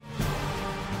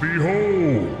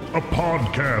Behold, a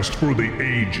podcast for the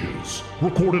ages,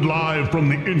 recorded live from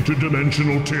the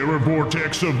interdimensional terror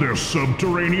vortex of their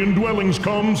subterranean dwellings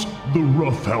comes the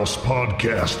Rough House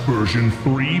Podcast version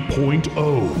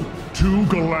 3.0. Two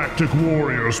galactic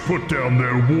warriors put down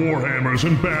their warhammers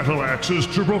and battle axes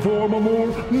to perform a more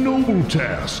noble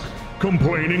task,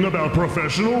 complaining about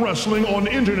professional wrestling on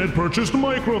internet-purchased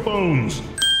microphones.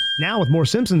 Now with more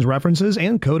Simpsons references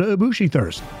and Kota Ibushi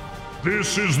thirst.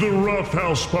 This is the Rough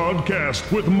House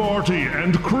Podcast with Marty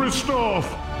and Christoph.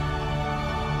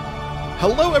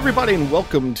 Hello, everybody, and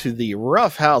welcome to the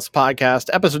Rough House Podcast,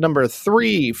 episode number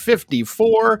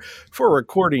 354 for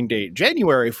recording date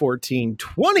January 14,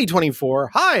 2024.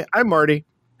 Hi, I'm Marty.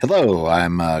 Hello,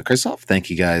 I'm Christoph.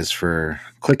 Thank you guys for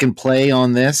click and play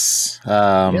on this.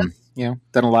 Done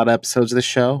a lot of episodes of the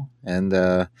show, and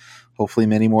hopefully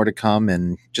many more to come.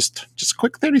 And just a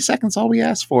quick 30 seconds, all we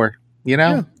asked for. You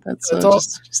know, yeah, that's all.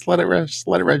 Just let it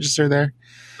register there.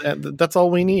 That's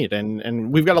all we need,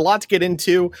 and we've got a lot to get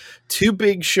into. Two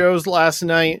big shows last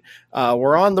night.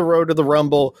 We're on the road to the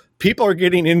Rumble. People are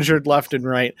getting injured left and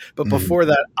right. But before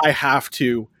that, I have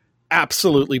to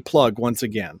absolutely plug once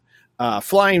again.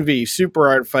 Flying V Super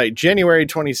Art Fight, January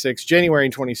 26th,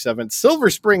 January 27th, Silver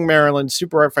Spring, Maryland.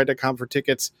 SuperArtFight.com for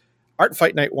tickets. Art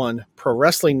Fight Night 1, Pro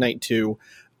Wrestling Night 2.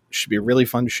 Should be a really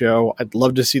fun show. I'd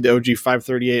love to see the OG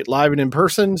 538 live and in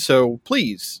person. So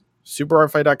please,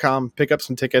 superartfight.com, pick up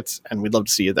some tickets, and we'd love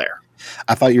to see you there.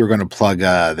 I thought you were going to plug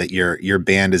that your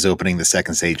band is opening the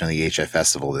second stage on the HF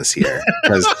Festival this year,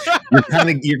 because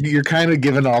you're kind of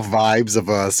giving off vibes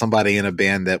of somebody in a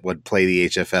band that would play the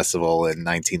HF Festival in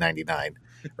 1999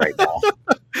 right now.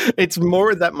 It's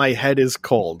more that my head is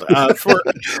cold. For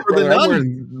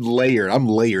the I'm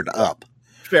layered up.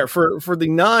 Fair. For the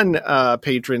non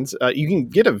patrons, you can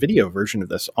get a video version of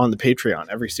this on the Patreon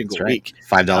every single week.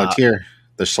 $5 tier.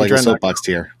 The Schlegel Soapbox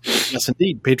tier. Yes,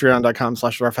 indeed.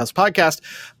 Patreon.com/RoughHousePodcast.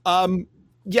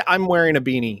 Yeah, I'm wearing a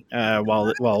beanie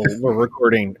while we're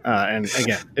recording. And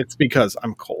again, it's because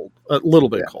I'm cold. A little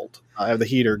bit cold. I have the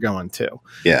heater going too.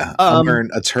 Yeah. I'm wearing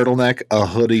a turtleneck, a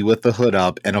hoodie with the hood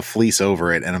up, and a fleece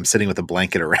over it. And I'm sitting with a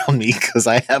blanket around me because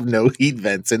I have no heat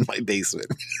vents in my basement.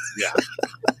 Yeah.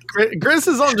 Chris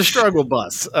is on the struggle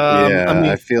bus.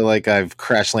 I feel like I've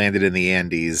crash landed in the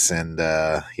Andes and,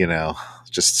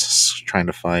 just trying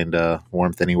to find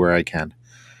warmth anywhere I can.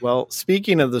 Well,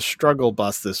 speaking of the struggle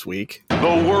bus this week,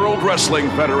 the World Wrestling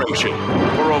Federation,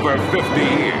 for over 50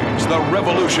 years, the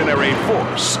revolutionary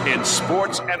force in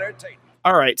sports entertainment.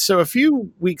 All right, so a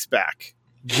few weeks back,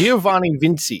 Giovanni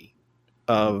Vinci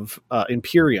of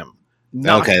Imperium.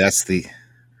 That's the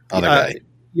other guy.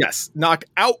 Yes, knocked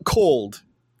out cold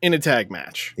in a tag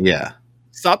match. Yeah.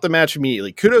 Stopped the match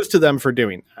immediately. Kudos to them for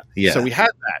doing that. Yeah. So we had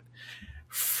that.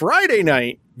 Friday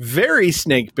night, very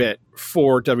snake bit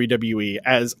for WWE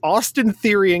as Austin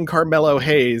Theory and Carmelo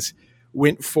Hayes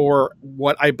went for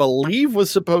what I believe was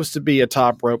supposed to be a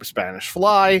top rope Spanish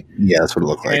fly. Yeah, that's what it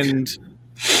looked like. And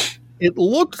it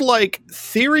looked like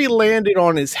Theory landed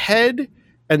on his head,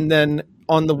 and then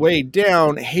on the way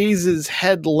down, Hayes'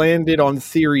 head landed on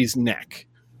Theory's neck.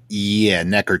 Yeah,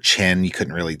 neck or chin. You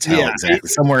couldn't really tell exactly.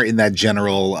 Somewhere in that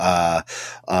general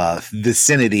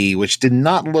vicinity, which did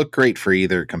not look great for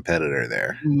either competitor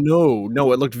there.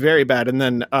 No, it looked very bad. And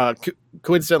then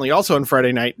coincidentally, also on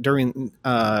Friday night during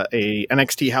a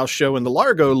NXT house show in the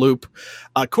Largo Loop,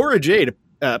 Cora Jade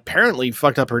apparently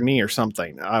fucked up her knee or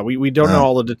something. We don't know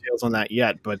all the details on that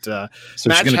yet. But so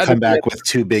she's going to come back with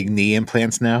two big knee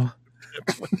implants now?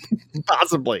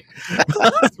 Possibly.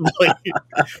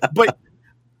 But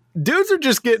dudes are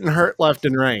just getting hurt left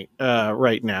and right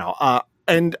right now.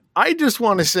 And I just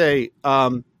want to say,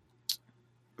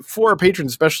 for our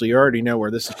patrons especially, you already know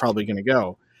where this is probably going to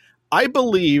go. I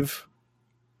believe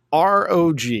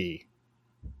ROG,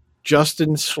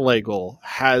 Justin Schlegel,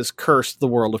 has cursed the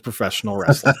world of professional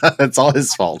wrestling. That's all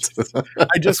his fault.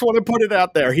 I just want to put it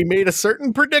out there. He made a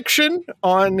certain prediction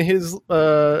on his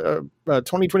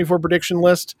 2024 prediction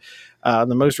list,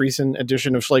 the most recent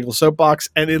edition of Schlegel Soapbox,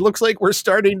 and it looks like we're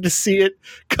starting to see it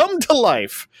come to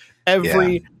life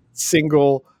every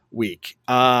single week.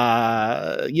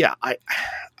 I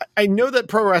know that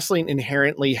pro wrestling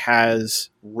inherently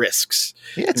has risks.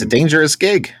 Yeah, it's a dangerous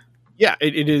gig. Yeah,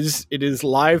 it is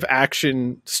live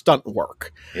action stunt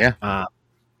work. Yeah.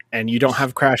 And you don't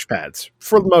have crash pads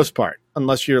for the most part,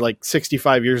 unless you're like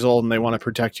 65 years old and they want to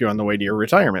protect you on the way to your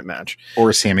retirement match.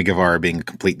 Or Sammy Guevara being a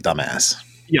complete dumbass.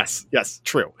 Yes,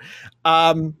 true.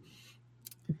 But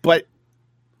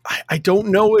I don't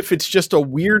know if it's just a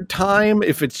weird time,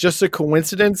 if it's just a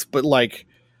coincidence, but like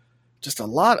just a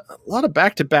lot of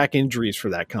back-to-back injuries for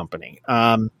that company.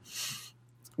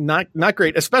 not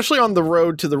great, especially on the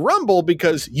road to the Rumble,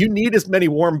 because you need as many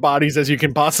warm bodies as you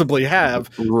can possibly have.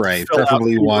 Right.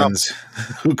 Preferably ones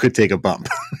who could take a bump.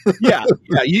 Yeah.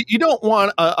 You don't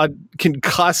want a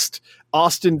concussed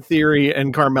Austin Theory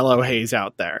and Carmelo Hayes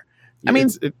out there. I mean,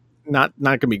 it's not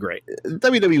going to be great.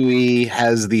 WWE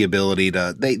has the ability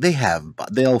to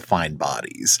they'll find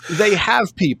bodies. They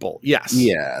have people. Yes.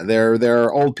 Yeah. There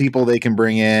are old people they can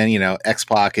bring in. You know,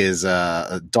 X-Pac is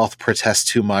doth protest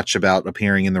too much about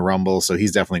appearing in the Rumble, so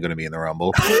he's definitely going to be in the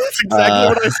Rumble. That's exactly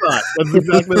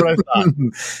what I thought.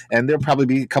 And there'll probably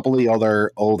be a couple of the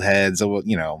other old heads,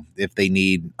 you know, if they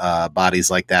need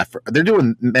bodies like that. They're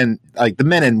doing men, like the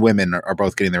men and women are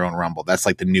both getting their own Rumble. That's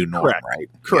like the new norm, right?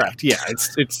 Correct. Yeah.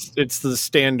 It's the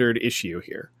standard issue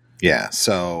here. Yeah.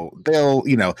 So they'll,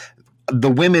 you know, the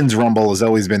women's Rumble has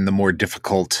always been the more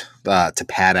difficult to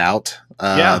pad out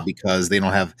because they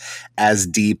don't have as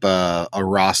deep a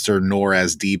roster nor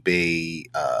as deep a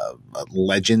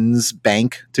legends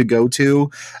bank to go to,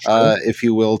 if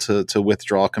you will, to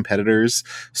withdraw competitors.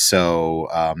 So,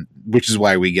 which is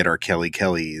why we get our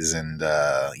Kellys and,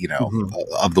 you know,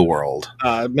 of the world.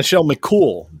 Michelle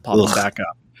McCool popping back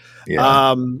up.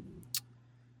 Yeah.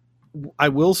 I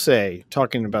will say,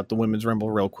 talking about the women's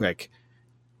Rumble real quick,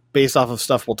 based off of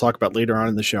stuff we'll talk about later on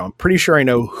in the show, I'm pretty sure I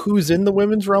know who's in the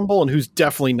women's Rumble and who's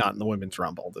definitely not in the women's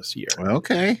Rumble this year.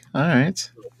 Okay. All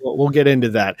right. We'll get into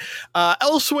that.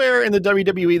 Elsewhere in the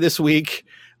WWE this week,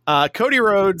 Cody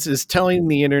Rhodes is telling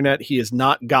the internet he has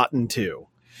not gotten to.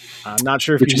 I'm not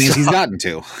sure if Which means he's gotten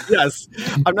to. Yes.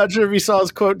 I'm not sure if you saw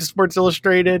his quote to Sports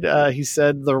Illustrated. He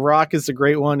said, "The Rock is a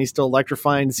great one. He's still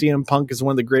electrifying. CM Punk is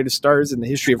one of the greatest stars in the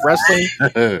history of wrestling.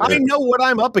 I know what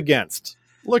I'm up against.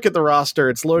 Look at the roster.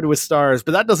 It's loaded with stars,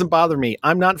 but that doesn't bother me.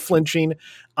 I'm not flinching.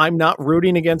 I'm not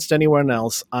rooting against anyone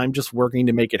else. I'm just working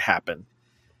to make it happen."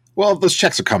 Well, those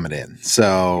checks are coming in.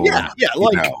 So,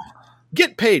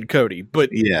 get paid, Cody, but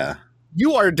yeah.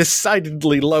 You are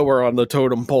decidedly lower on the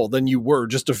totem pole than you were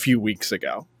just a few weeks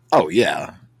ago. Oh,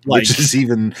 yeah. Which is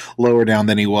even lower down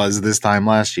than he was this time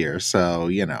last year. So,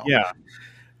 you know.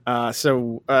 Yeah.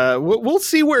 So we'll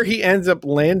see where he ends up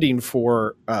landing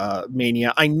for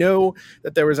Mania. I know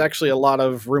that there was actually a lot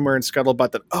of rumor and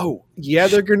scuttlebutt that,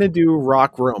 they're going to do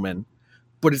Rock Roman,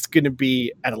 but it's going to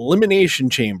be at Elimination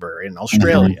Chamber in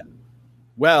Australia.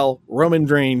 Well, Roman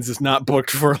Reigns is not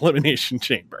booked for Elimination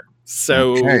Chamber.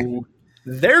 So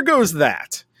there goes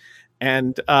that.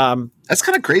 And that's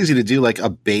kind of crazy to do like a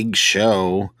big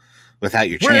show without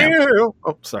your champ.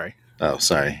 Oh,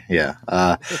 sorry. Yeah.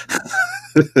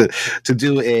 To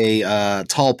do a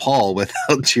tall Paul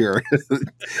without your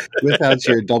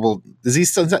double. Is he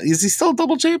still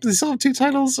double champ? Does he still have 2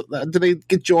 titles? Do they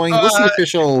get joined? What's the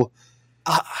official?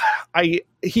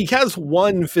 He has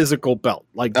 1 physical belt.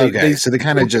 So they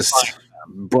kind of just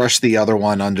brushed the other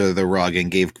one under the rug and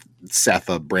gave Seth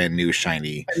a brand new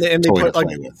shiny and they toy put to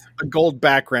play with. A gold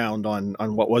background on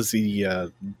what was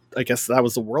the I guess that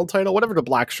was the world title, whatever the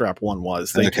blackstrap one was.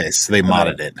 So they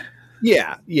modded it.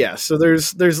 Yeah. So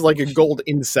there's like a gold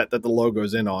inset that the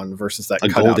logo's in on versus that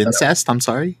gold incest. I'm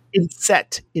sorry,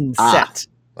 inset.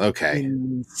 Okay.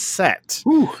 Inset.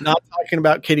 Not talking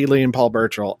about Katie Lee and Paul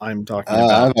Burchill. I'm talking about.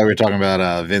 I thought we were talking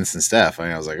about Vince and Steph.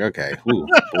 I was like, okay,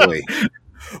 boy.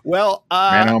 Well,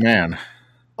 man, oh man.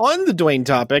 On the Dwayne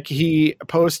topic, he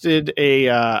posted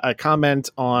a comment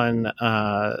on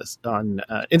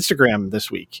Instagram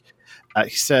this week. He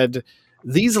said,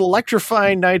 "These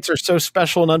electrifying nights are so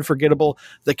special and unforgettable.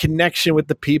 The connection with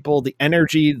the people, the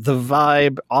energy, the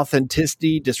vibe,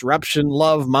 authenticity, disruption,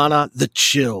 love, mana, the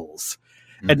chills.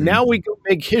 And now we go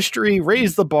make history,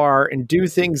 raise the bar, and do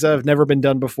things that have never been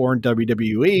done before in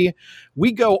WWE.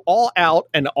 We go all out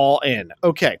and all in."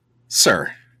 Okay.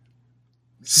 Sir.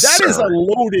 That is a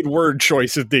loaded word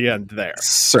choice at the end there.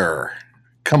 Sir.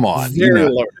 Come on. Very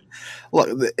loaded. Look,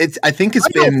 I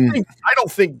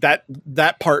don't think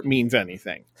that part means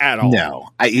anything at all. No,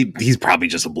 he's probably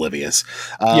just oblivious.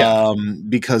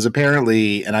 Because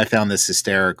apparently, and I found this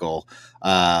hysterical,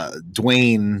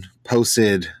 Dwayne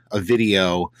posted a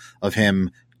video of him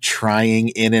trying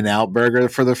In-N-Out Burger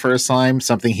for the first time,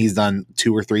 something he's done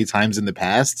 2 or 3 times in the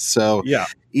past. So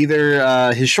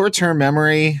either his short-term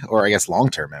memory, or I guess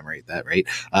long-term memory at that rate,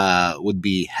 would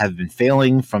have been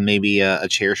failing from maybe a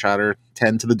chair shot or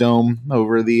 10 to the dome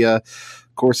over the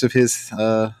course of his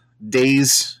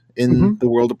days in the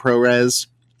world of pro res.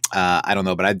 I don't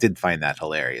know, but I did find that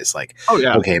hilarious. Like, Oh,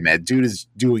 yeah. okay, man, dude is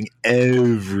doing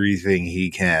everything he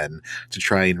can to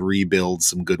try and rebuild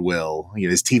some goodwill. You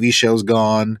know, his TV show's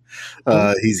gone.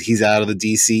 He's out of the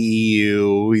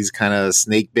DCEU. He's kind of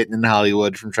snake bitten in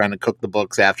Hollywood from trying to cook the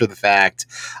books after the fact.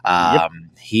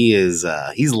 He's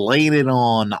laying it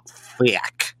on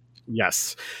thick.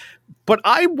 Yes. But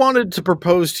I wanted to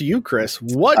propose to you, Chris,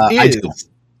 what is... I do.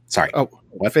 Sorry. Oh,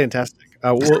 what? Fantastic.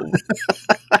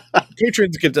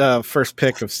 Patrons get first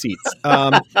pick of seats.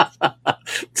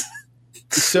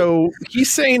 So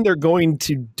he's saying they're going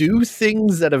to do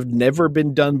things that have never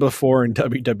been done before in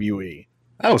WWE.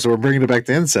 Oh, so we're bringing it back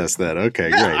to incest then. Okay,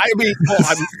 great. I mean,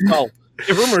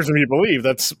 if rumors are to be believed,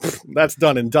 that's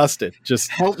done and dusted.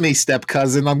 Just help me, step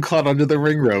cousin. I'm caught under the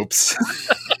ring ropes.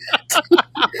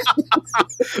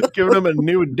 Giving him a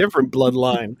new and different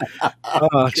bloodline.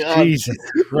 Oh, Jesus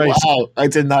Christ. Wow, I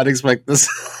did not expect this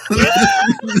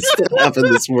to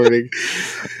happen this morning.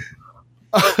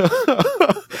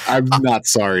 I'm not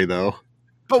sorry, though.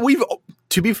 But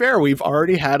to be fair, we've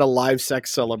already had a live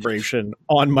sex celebration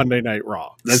on Monday Night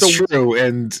Raw. That's true,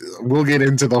 and we'll get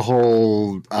into the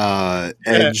whole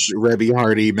Edge, Rebby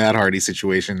Hardy, Matt Hardy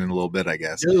situation in a little bit, I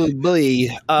guess. Oh, boy.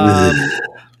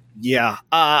 Yeah.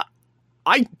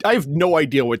 I have no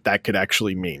idea what that could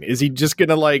actually mean. Is he just going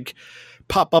to like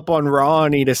pop up on Raw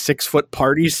and eat a 6-foot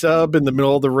party sub in the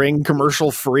middle of the ring commercial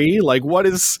free? Like what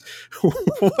is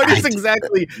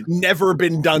exactly never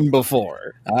been done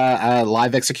before?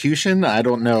 Live execution? I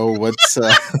don't know what's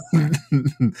is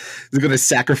going to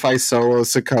sacrifice Solo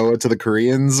Sikoa to the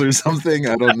Koreans or something?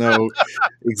 I don't know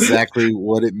exactly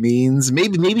what it means.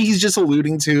 Maybe he's just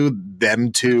alluding to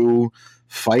them two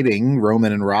fighting,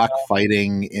 Roman and Rock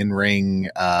fighting in ring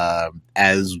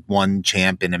as one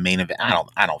champ in a main event.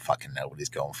 I don't fucking know what he's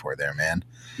going for there, man.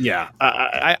 Yeah,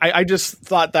 I just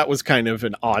thought that was kind of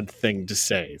an odd thing to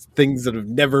say. Things that have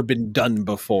never been done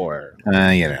before.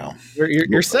 You know,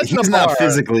 you're setting he's the bar. Not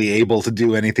physically able to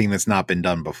do anything that's not been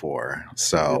done before.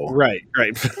 So right.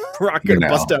 Rock gonna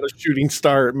bust out a shooting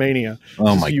star at Mania.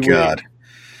 Oh my god.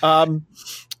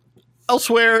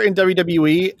 Elsewhere in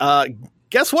WWE,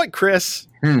 guess what, Chris?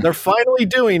 They're finally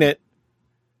doing it.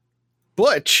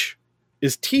 Butch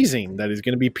is teasing that he's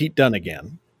going to be Pete Dunne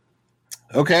again.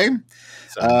 Okay.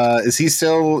 So, is he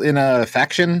still in a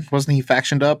faction? Wasn't he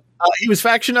factioned up? He was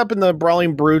factioned up in the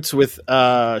Brawling Brutes with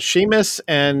Sheamus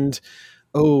and,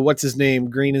 what's his name?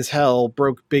 Green as Hell,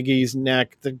 broke Big E's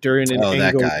neck during an angle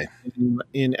that guy.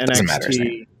 in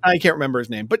NXT. I can't remember his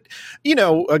name. But,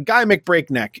 a guy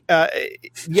McBreakneck.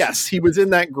 Yes, he was in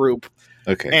that group.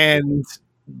 Okay. And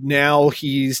now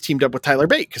he's teamed up with Tyler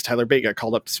Bate because Tyler Bate got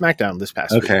called up to SmackDown this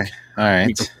past week. Okay. All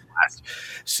right.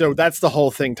 So that's the whole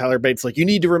thing. Tyler Bate's like, you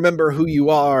need to remember who you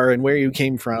are and where you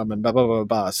came from and blah, blah, blah,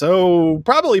 blah. So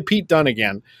probably Pete Dunne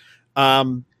again.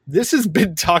 This has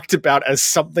been talked about as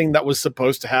something that was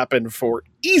supposed to happen for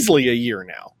easily a year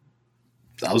now.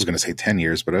 I was going to say 10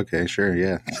 years, but okay, sure,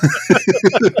 yeah.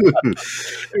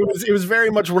 It was very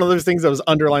much one of those things that was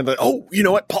underlined like, oh, you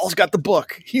know what? Paul's got the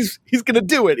book. He's going to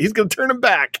do it. He's going to turn him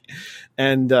back.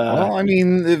 And well, I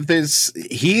mean,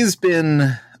 he's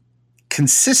been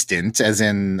consistent, as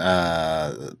in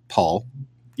Paul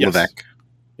Levesque,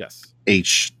 yes,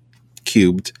 H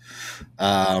cubed.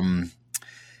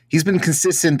 He's been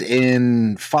consistent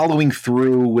in following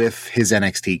through with his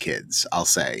NXT kids, I'll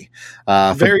say.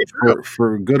 Very true.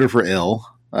 For good or for ill.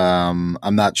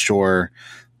 I'm not sure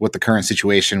what the current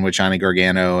situation with Johnny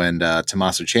Gargano and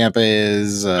Tommaso Ciampa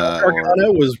is.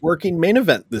 Gargano was working main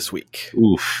event this week.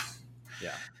 Oof.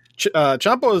 Yeah.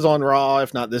 Ciampa was on Raw,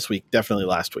 if not this week, definitely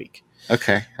last week.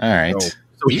 Okay. All right. So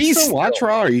do you still watch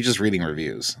Raw, or are you just reading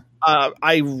reviews?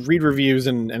 I read reviews,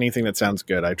 and anything that sounds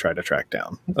good, I try to track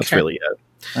down. That's really it.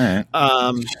 All right.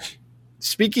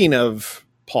 Speaking of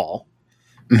Paul's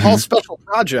special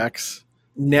projects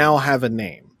now have a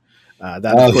name. That,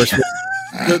 of course,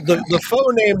 the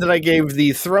faux name that I gave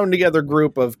the thrown together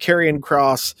group of Karrion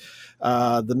Kross,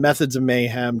 the Methods of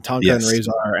Mayhem, Tonka and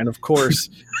Razor, and of course,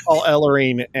 Paul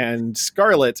Ellering and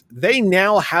Scarlett. They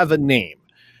now have a name.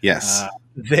 Yes.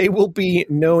 They will be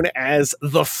known as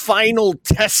the Final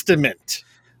Testament.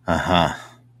 Yeah.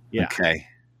 Okay.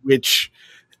 Which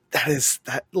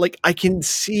I can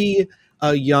see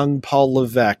a young Paul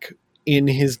Levesque in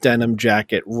his denim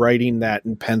jacket writing that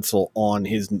in pencil on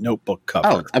his notebook cover.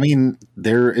 Oh, I mean,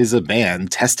 there is a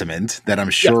band, Testament, that I'm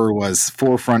sure was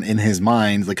forefront in his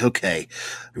mind. Like, okay,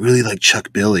 I really like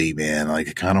Chuck Billy, man. Like,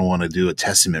 I kind of want to do a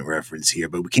Testament reference here,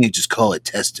 but we can't just call it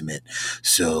Testament.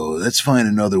 So let's find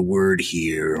another word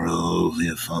here. Oh,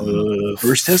 yeah,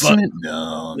 First Testament?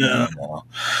 No.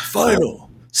 Final.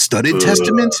 Studded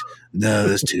Testament? No,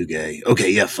 that's too gay. Okay,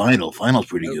 yeah, Final. Final's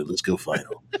pretty good. Let's go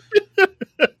Final.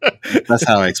 That's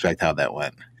how I expect how that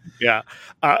went. Yeah.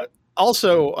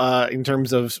 Also, in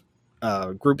terms of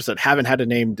groups that haven't had a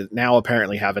name that now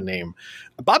apparently have a name,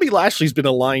 Bobby Lashley's been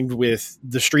aligned with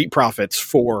the Street Profits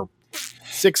for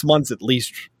 6 months at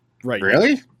least. Right?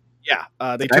 Really? Now.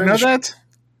 Yeah. Did I know that?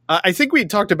 I think we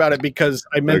talked about it because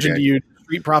I mentioned to you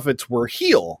Street Profits were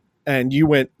heel, and you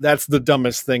went, "That's the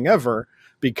dumbest thing ever,"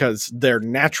 because they're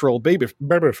natural baby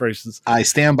faces. I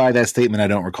stand by that statement. I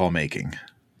don't recall making.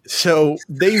 So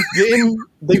they've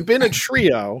been a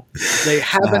trio. They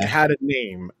haven't had a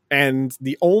name, and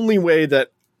the only way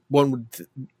that one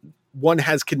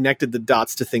has connected the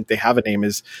dots to think they have a name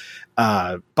is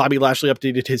Bobby Lashley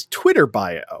updated his Twitter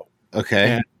bio.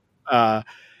 Okay, and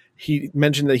he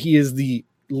mentioned that he is the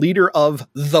leader of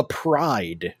the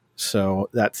Pride. So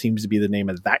that seems to be the name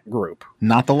of that group.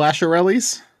 Not the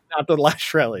Lasharellis? Not the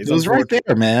Lasharellis. It was right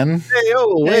there, man.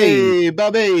 Hey,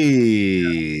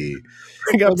 Bobby.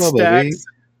 Bring up Stacks.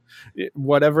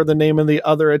 Whatever the name of the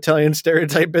other Italian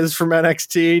stereotype is from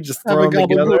NXT, just throw them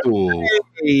together.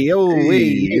 Hey,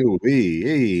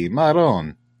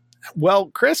 Maron. Well,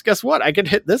 Chris, guess what? I can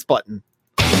hit this button.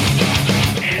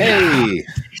 Hey.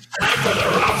 Time for the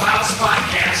Rough House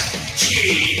Podcast.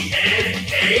 TNA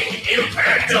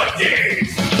Impact Update.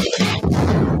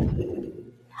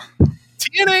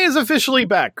 TNA is officially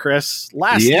back, Chris.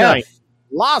 Last night,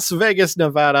 Las Vegas,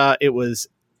 Nevada, it was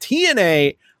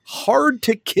TNA Hard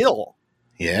to Kill.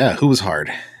 Yeah, who was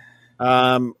hard?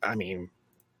 I mean,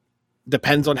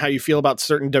 depends on how you feel about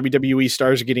certain WWE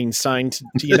stars getting signed to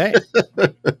TNA.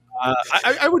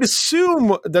 I would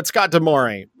assume that Scott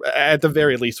D'Amore, at the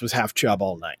very least, was half chub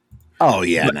all night. Oh,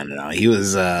 yeah, no. He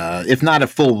was, if not a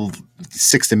full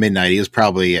 6 to midnight, he was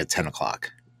probably at 10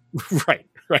 o'clock. Right.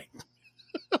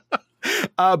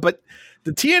 But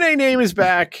the TNA name is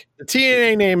back. The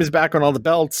TNA name is back on all the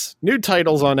belts, new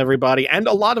titles on everybody, and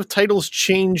a lot of titles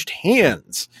changed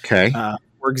hands. Okay.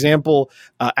 For example,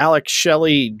 Alex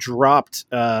Shelley dropped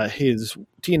his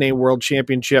TNA World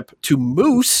Championship to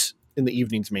Moose in the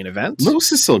evening's main event.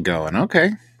 Moose is still going.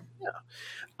 Okay.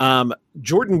 Yeah.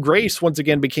 Jordan Grace once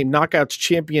again became Knockouts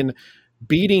champion,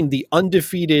 beating the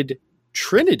undefeated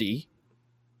Trinity,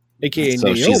 aka so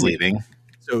Naomi. She's leaving.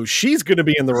 So she's going to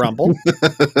be in the Rumble.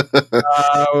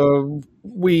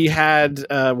 We had,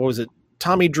 what was it?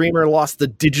 Tommy Dreamer lost the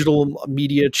Digital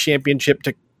Media Championship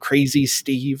to Crazy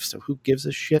Steve. So who gives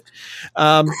a shit?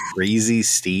 Crazy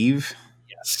Steve?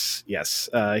 Yes.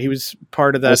 He was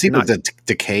part of that. Was he the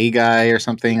Decay guy or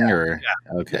something? Yeah.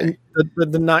 Okay.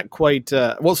 The not quite.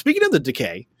 Well, speaking of the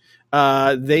Decay,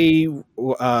 the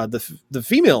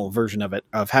female version of it,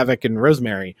 of Havoc and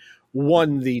Rosemary,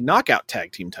 won the Knockout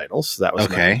Tag Team titles. So that was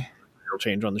okay. A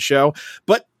change on the show.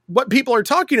 But what people are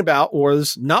talking about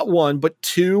was not one, but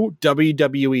 2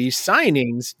 WWE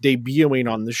signings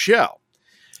debuting on the show.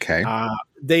 Okay.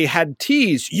 They had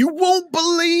teased, "You won't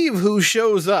believe who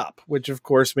shows up," which of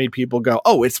course made people go,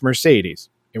 "Oh, it's Mercedes."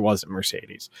 It wasn't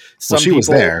Mercedes. She was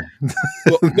there.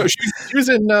 No, she was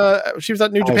in. She was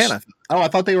at New Japan. I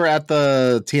thought they were at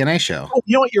the TNA show. Oh,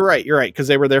 you know what? You're right, because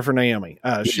they were there for Naomi.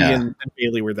 She and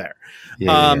Bailey were there.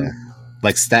 Yeah.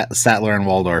 Like Statler and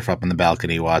Waldorf up in the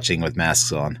balcony watching with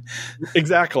masks on.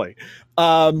 Exactly.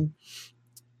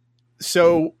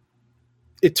 So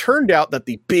it turned out that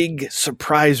the big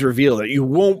surprise reveal that you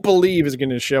won't believe is going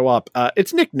to show up.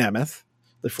 It's Nick Nemeth,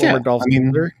 the former Dolph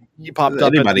Ziggler. He popped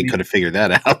up. Anybody could have figured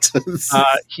that out.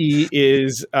 He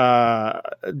is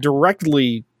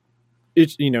directly,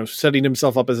 setting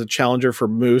himself up as a challenger for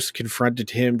Moose.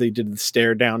 Confronted him. They did the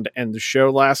stare down to end the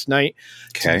show last night.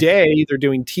 Okay. Today they're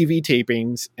doing TV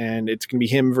tapings, and it's going to be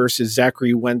him versus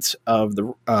Zachary Wentz of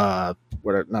the not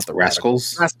the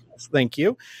Rascals. Rascals. Thank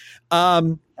you.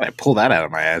 I pull that out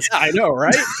of my ass. Yeah, I know,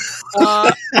 right?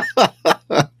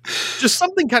 Just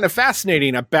something kind of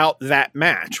fascinating about that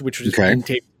match, which was being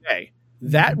taped today.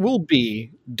 That will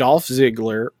be Dolph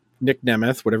Ziggler, Nick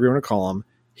Nemeth, whatever you want to call him,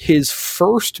 his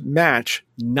first match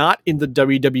not in the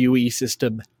WWE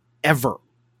system ever.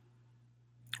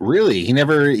 Really?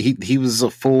 He was a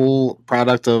full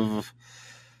product of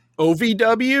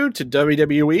OVW to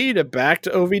WWE to back to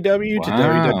OVW to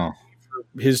WWE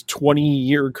for his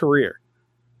 20-year career.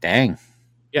 Dang.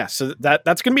 Yeah, so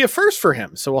that's going to be a first for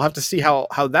him. So we'll have to see how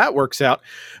that works out.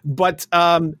 But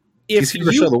he's going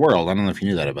to show the world. I don't know if you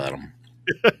knew that about him.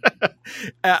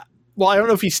 Well, I don't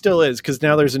know if he still is, because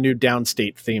now there's a new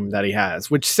Downstate theme that he has,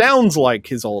 which sounds like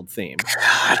his old theme.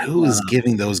 God, who is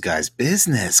giving those guys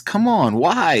business? Come on,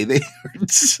 why? They are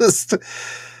just...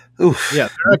 Oof. Yeah,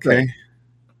 okay.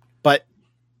 But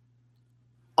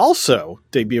also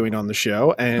debuting on the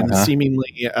show and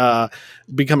seemingly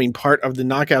becoming part of the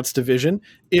Knockouts division.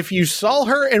 If you saw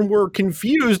her and were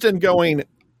confused and going,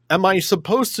 am I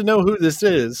supposed to know who this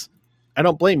is? I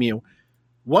don't blame you.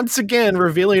 Once again,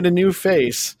 revealing a new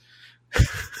face.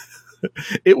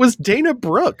 It was Dana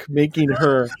Brooke making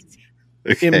her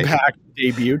Impact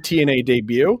debut, TNA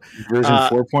debut. Version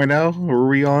 4.0 were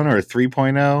we on, or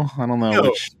 3.0? I don't know. No,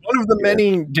 one of the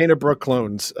many Dana Brooke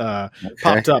clones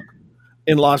popped up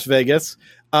in Las Vegas.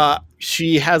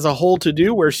 She has a whole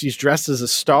to-do where she's dressed as a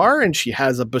star and she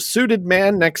has a besuited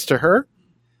man next to her,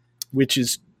 which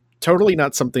is totally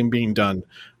not something being done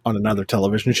on another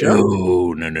television show.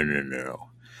 No.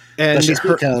 And she's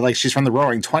like she's from the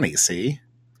Roaring 20s, see?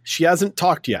 She hasn't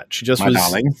talked yet. She just was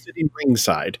sitting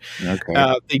ringside.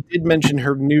 Okay. They did mention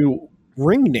her new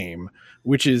ring name,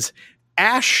 which is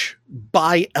Ash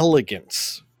by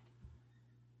Elegance.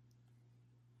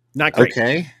 Not great.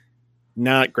 Okay.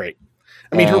 Not great.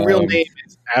 I mean, her real name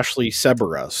is Ashley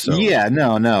Sebera. So yeah,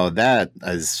 no, that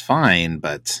is fine,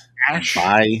 but Ash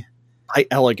by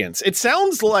Elegance. It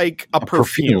sounds like a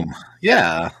perfume.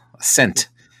 Yeah, a scent.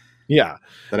 Yeah.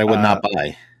 That I would not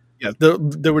buy. Yeah,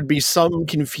 there would be some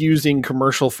confusing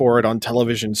commercial for it on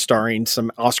television starring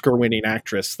some Oscar-winning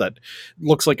actress that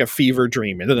looks like a fever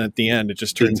dream, and then at the end it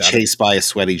just turns being chased by a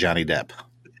sweaty Johnny Depp.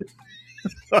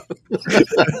 I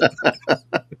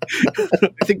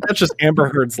think that's just Amber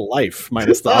Heard's life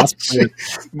minus the Oscar.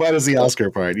 Minus the Oscar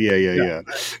part. Yeah.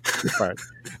 Part.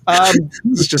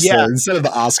 It's just instead of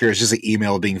the Oscar, it's just an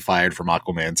email being fired from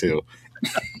Aquaman too.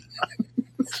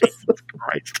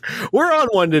 Christ. We're on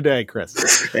one today,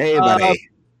 Chris. Hey, buddy.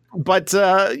 But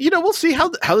we'll see how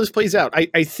this plays out.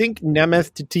 I think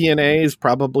Nemeth to TNA is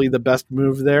probably the best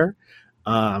move there.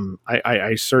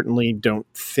 I certainly don't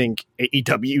think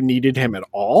AEW needed him at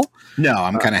all. No,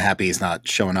 I'm kind of happy he's not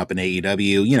showing up in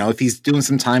AEW. You know, if he's doing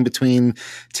some time between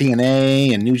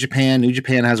TNA and New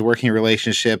Japan has working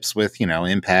relationships with,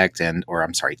 Impact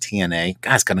TNA.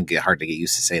 God, it's going to get hard to get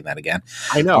used to saying that again.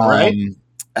 I know, right?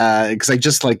 Because I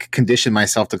just conditioned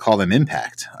myself to call them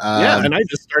Impact. And I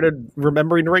just started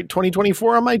remembering to write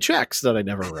 2024 on my checks that I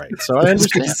never write. So I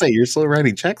understand. Say you're still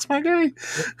writing checks, my guy.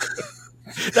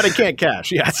 That I can't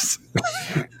cash. Yes.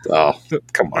 Oh,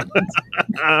 come on.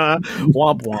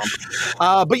 Womp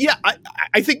womp. But yeah,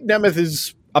 I think Nemeth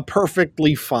is a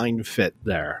perfectly fine fit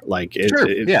there.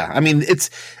 I mean,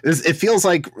 it feels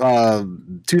like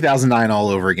 2009 all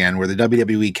over again, where the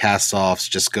WWE cast-offs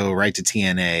just go right to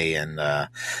TNA, and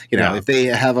if they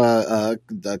have a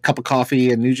cup of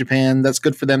coffee in New Japan, that's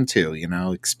good for them too.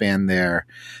 Expand their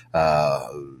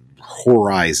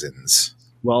horizons.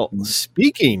 Well,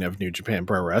 speaking of New Japan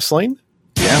Pro Wrestling,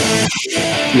 I'm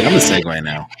the segue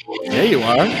now. Yeah, you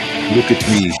are. Look at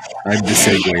me, I'm the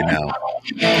segue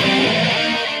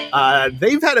now.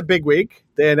 They've had a big week.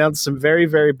 They announced some very,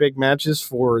 very big matches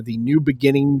for the New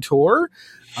Beginning tour.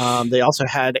 They also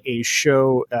had a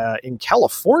show in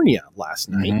California last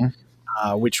night,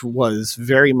 which was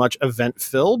very much event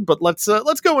filled. But let's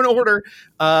go in order.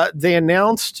 They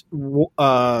announced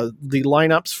the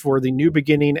lineups for the New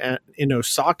Beginning in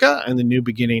Osaka and the New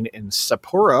Beginning in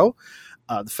Sapporo.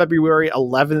 The February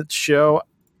 11th show,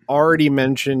 already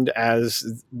mentioned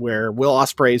as where Will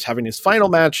Ospreay is having his final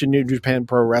match in New Japan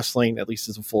Pro Wrestling, at least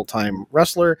as a full-time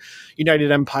wrestler.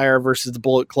 United Empire versus the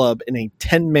Bullet Club in a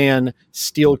 10-man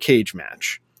steel cage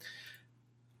match.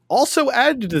 Also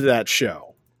added to that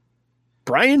show,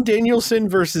 Bryan Danielson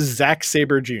versus Zack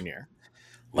Sabre Jr.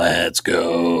 Let's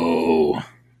go.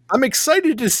 I'm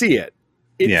excited to see it.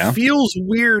 It feels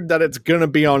weird that it's going to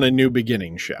be on a New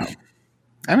Beginning show.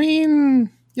 I mean,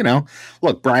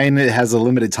 look, Brian has a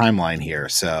limited timeline here,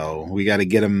 so we got to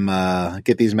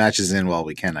get these matches in while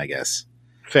we can, I guess.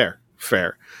 Fair.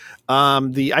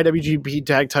 The IWGP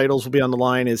tag titles will be on the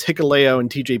line as Hikuleo and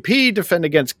TJP defend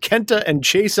against Kenta and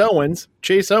Chase Owens.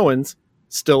 Chase Owens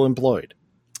still employed.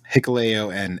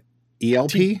 Hikuleo and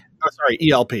ELP?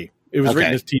 ELP. It was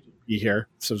written as TJP here.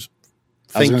 So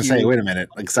I was going to say, wait a minute.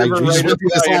 We just went through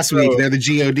this last week. They're the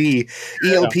GOD.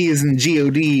 ELP is in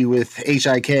GOD with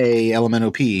HIK,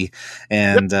 LMNOP.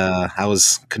 And I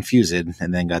was confused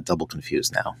and then got double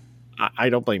confused now. I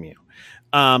don't blame you.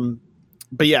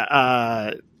 But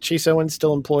yeah, Chase Owens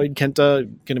still employed. Kenta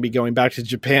going to be going back to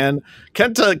Japan.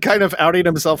 Kenta kind of outed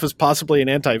himself as possibly an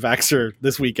anti-vaxxer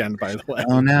this weekend, by the way.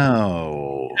 Oh,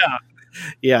 no.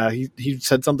 Yeah, he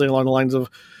said something along the lines of,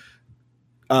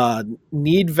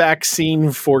 need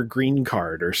vaccine for green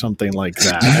card or something like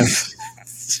that.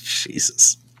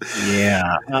 Jesus.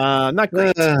 Yeah. Not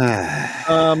great.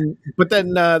 But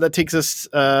then that takes us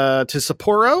to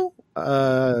Sapporo.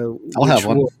 I'll have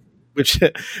one.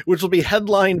 which will be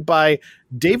headlined by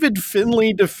David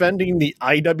Finlay defending the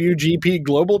IWGP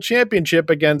Global Championship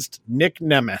against Nick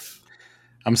Nemeth.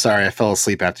 I'm sorry, I fell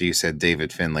asleep after you said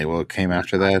David Finlay. What came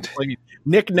after that?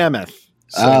 Nick Nemeth.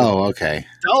 So, okay.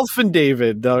 Dolph and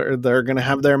David, they're going to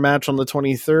have their match on the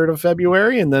 23rd of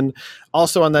February. And then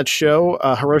also on that show,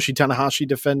 Hiroshi Tanahashi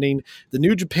defending the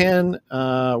New Japan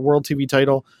World TV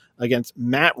title against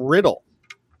Matt Riddle.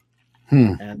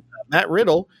 And Matt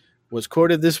Riddle was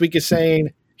quoted this week as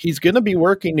saying he's going to be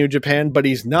working New Japan, but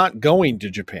he's not going to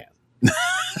Japan.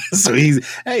 So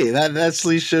that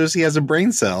actually shows he has a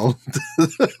brain cell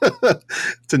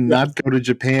to not go to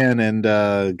Japan and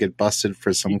get busted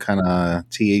for some kind of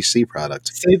THC product.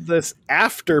 Say this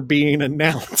after being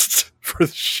announced for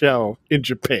the show in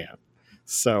Japan.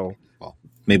 So, well,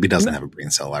 maybe he doesn't have a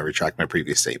brain cell. I retract my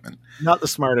previous statement. Not the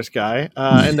smartest guy.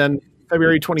 And then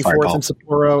February 24th in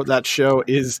Sapporo, that show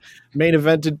is main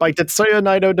evented by Tetsuya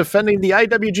Naito defending the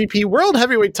IWGP World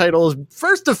Heavyweight title's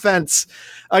first defense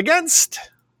against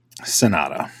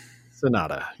Sonata,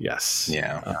 yes.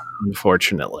 Yeah.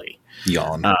 Unfortunately.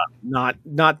 Yawn.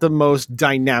 Not the most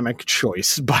dynamic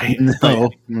choice by No.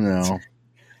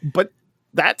 But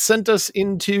that sent us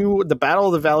into the Battle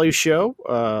of the Valley show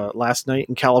last night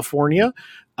in California.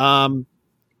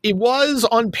 It was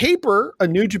on paper a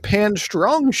New Japan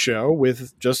Strong show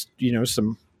with just,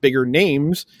 some bigger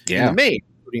names in the main,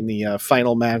 including the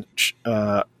final match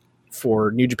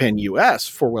for New Japan US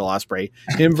for Will Ospreay,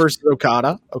 him versus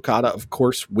Okada. Okada, of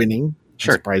course, winning.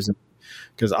 Sure. Surprising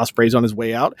because Ospreay's on his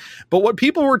way out. But what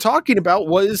people were talking about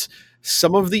was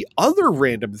some of the other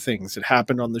random things that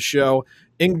happened on the show,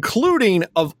 including,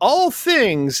 of all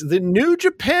things, the New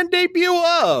Japan debut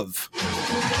of...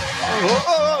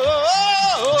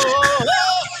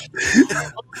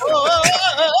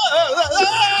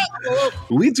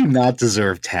 We do not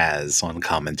deserve Taz on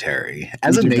commentary.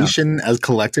 As a nation, as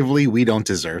collectively, we don't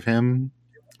deserve him.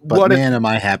 But am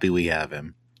I happy we have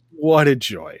him. What a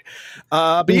joy.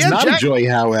 He's not a joy,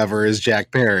 however, is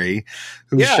Jack Perry,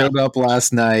 who showed up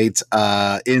last night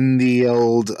in the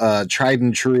old tried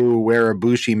and true wear a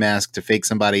Bushi mask to fake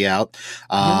somebody out.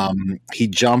 He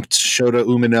jumped Shota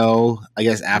Umino, I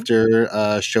guess, after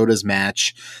Shota's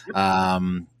match,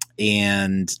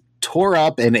 and tore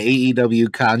up an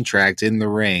AEW contract in the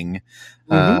ring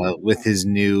with his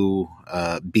new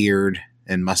beard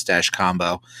and mustache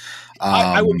combo.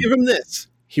 I will give him this.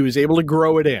 He was able to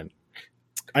grow it in.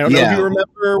 I don't know if you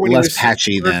remember when he was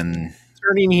patchy than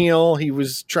turning heel. He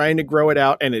was trying to grow it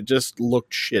out, and it just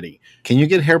looked shitty. Can you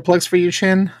get hair plugs for your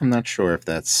chin? I'm not sure if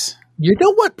that's... You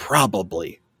know what?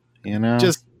 Probably.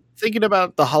 Just thinking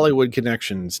about the Hollywood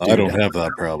connections. I don't have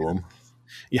that problem.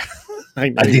 Yeah. I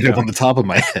need it on the top of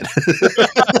my head.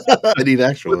 I need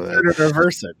actual...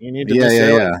 reverse it. You need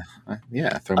to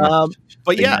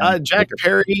but Jack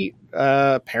Perry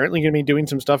apparently going to be doing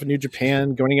some stuff in New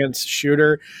Japan, going against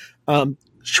Shooter.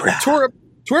 Tore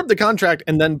up the contract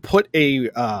and then put a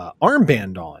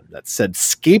armband on that said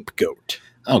Scapegoat.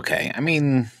 Okay, I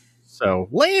mean... So,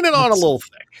 laying it on a little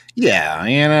thick.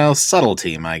 Yeah,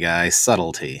 subtlety, my guy,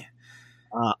 subtlety.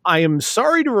 I am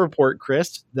sorry to report,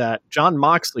 Chris, that Jon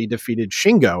Moxley defeated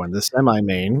Shingo in the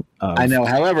semi-main. I know,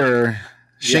 however...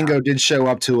 Shingo did show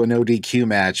up to an ODQ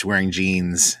match wearing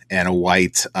jeans and a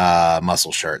white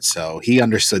muscle shirt, so he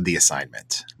understood the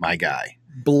assignment. My guy.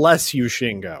 Bless you,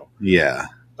 Shingo. Yeah.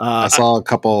 I saw a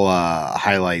couple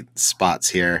highlight spots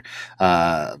here.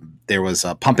 There was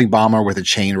a pumping bomber with a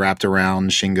chain wrapped around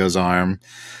Shingo's arm.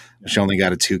 She only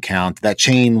got a 2 count. That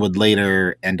chain would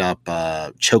later end up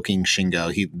choking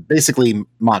Shingo. He basically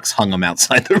Mox hung him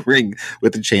outside the ring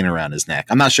with the chain around his neck.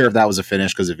 I'm not sure if that was a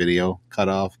finish because the video cut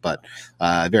off, but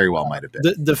very well might have been.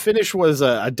 The finish was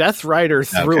a Death Rider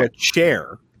through a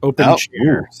chair, open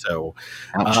chair. So,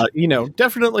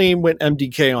 definitely went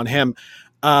MDK on him.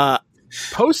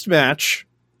 Post-match,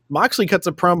 Moxley cuts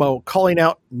a promo calling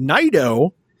out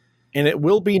Naito, and it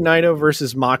will be Naito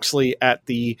versus Moxley at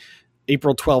the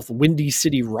April 12th Windy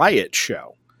City Riot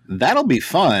show. That'll be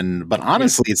fun, but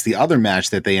honestly, it's the other match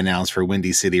that they announced for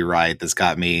Windy City Riot that's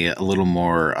got me a little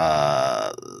more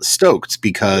stoked,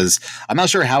 because I'm not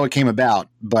sure how it came about,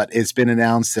 but it's been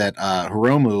announced that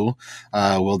Hiromu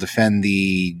will defend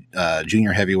the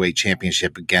Junior Heavyweight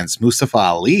Championship against Mustafa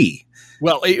Ali.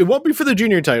 Well, it won't be for the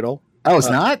junior title. Oh, it's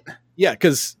not? Yeah,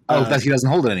 because... he doesn't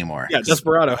hold it anymore. Yeah,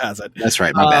 Desperado has it. That's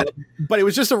right, my bad. But it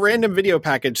was just a random video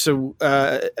package. So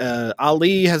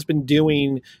Ali has been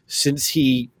doing, since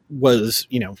he was,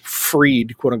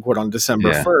 freed, quote unquote, on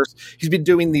December 1st, he's been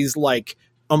doing these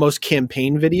almost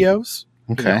campaign videos.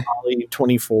 Okay. Ali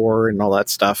 24 and all that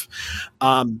stuff.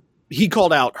 he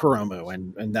called out Hiromu,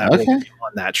 and that will be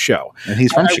on that show. And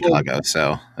he's from Chicago,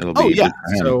 so it'll be good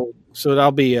for him. So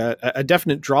that'll be a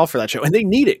definite draw for that show, and they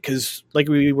need it because, like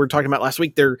we were talking about last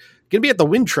week, they're going to be at the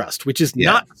Wintrust, which is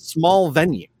not a small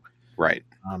venue, right?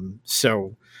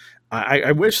 So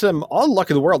I wish them all the luck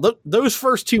in the world. Those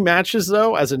first 2 matches,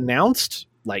 though, as announced,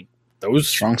 like those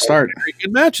strong start, very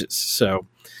good matches. So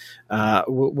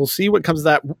we'll see what comes of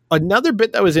that. Another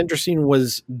bit that was interesting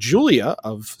was Julia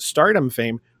of Stardom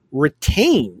fame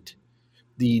retained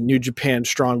the New Japan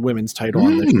Strong Women's title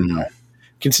on this show.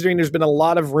 Considering there's been a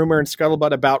lot of rumor and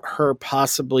scuttlebutt about her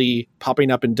possibly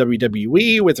popping up in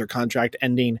WWE with her contract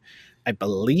ending, I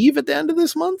believe, at the end of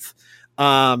this month.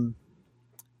 We'll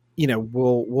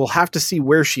have to see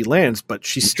where she lands, but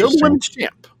she's still the women's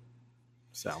champ.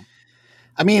 So,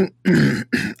 I mean,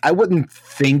 I wouldn't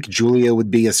think Julia would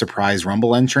be a surprise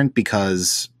Rumble entrant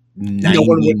because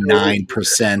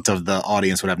 99% of the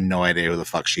audience would have no idea who the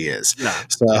fuck she is. No.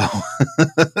 So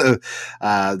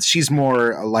she's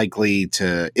more likely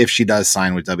to, if she does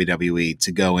sign with WWE,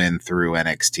 to go in through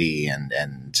NXT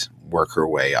and work her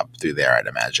way up through there, I'd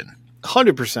imagine.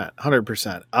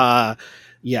 100%.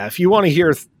 Yeah, if you want to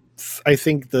hear, I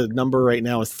think the number right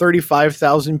now is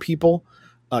 35,000 people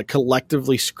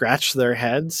collectively scratch their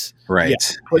heads. Right. Yeah,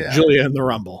 put Julia in the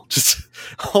Rumble. Just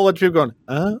a whole bunch of people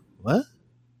going, what?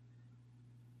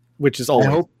 Which is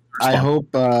always. I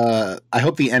hope the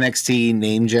NXT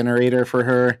name generator for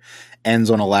her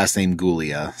ends on a last name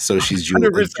Gulia, so she's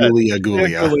Julia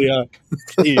Gulia.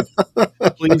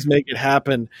 Please make it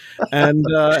happen. And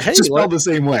hey, just spelled the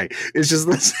same way. It's just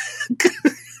this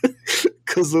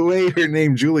because the way her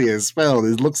name Julia is spelled,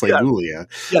 it looks like Gulia.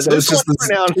 Yeah, so it's just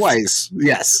twice.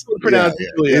 Yes, Julia.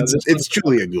 It's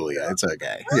Julia Gulia. It's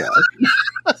okay. Yeah.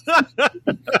 Let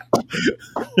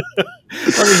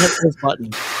me hit this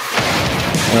button.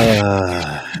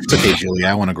 It's okay, Julia.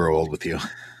 I want to grow old with you.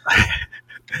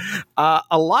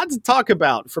 A lot to talk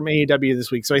about from AEW this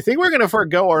week, so I think we're going to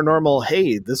forego our normal.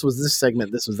 Hey, this was this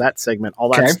segment, this was that segment,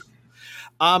 all that stuff.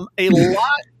 A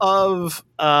lot of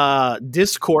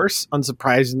discourse,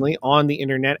 unsurprisingly, on the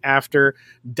internet after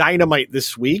Dynamite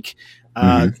this week.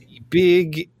 The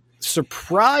big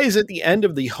surprise at the end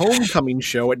of the homecoming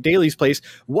show at Daly's Place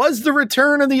was the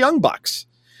return of the Young Bucks.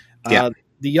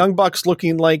 The Young Bucks,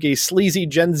 looking like a sleazy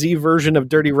Gen Z version of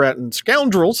Dirty Rotten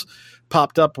Scoundrels,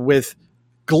 popped up with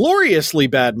gloriously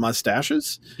bad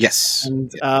mustaches. Yes.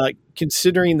 And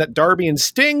considering that Darby and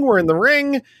Sting were in the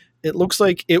ring, it looks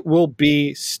like it will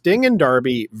be Sting and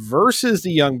Darby versus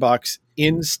the Young Bucks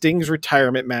in Sting's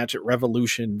retirement match at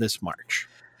Revolution this March.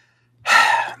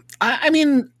 I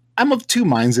mean, I'm of two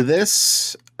minds of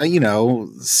this.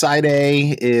 Side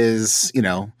A is,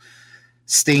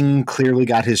 Sting clearly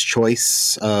got his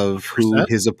choice of who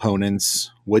his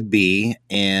opponents would be.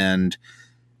 And,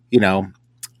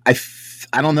 I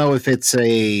don't know if it's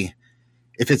I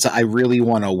really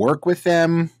want to work with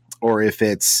them, or if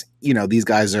it's, these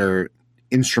guys are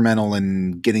instrumental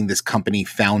in getting this company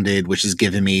founded, which has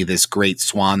given me this great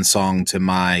swan song to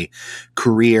my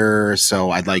career.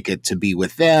 So I'd like it to be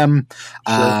with them.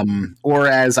 Sure. Or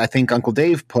as I think Uncle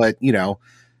Dave put, the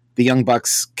Young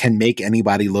Bucks can make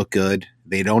anybody look good.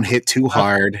 They don't hit too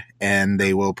hard, and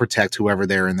they will protect whoever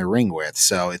they're in the ring with.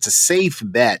 So it's a safe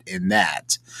bet in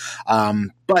that.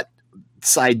 But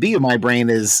side B of my brain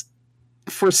is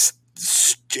for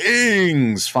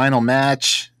Sting's final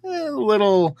match,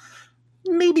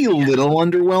 maybe a little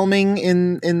underwhelming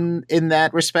in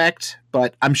that respect,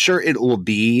 but I'm sure it will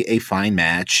be a fine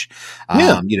match.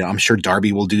 I'm sure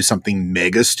Darby will do something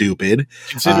mega stupid.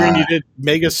 Considering you did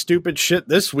mega stupid shit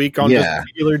this week on just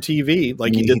regular TV,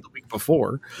 like you did the week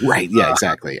before. Right. Yeah,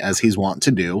 exactly. As he's wont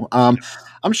to do. I'm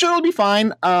sure it'll be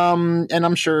fine. And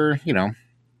I'm sure,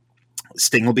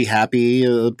 Sting will be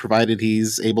happy, provided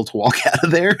he's able to walk out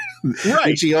of there,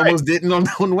 which he almost didn't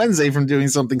on Wednesday from doing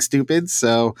something stupid.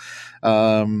 So,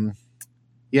 that's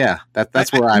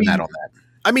where I'm at on that.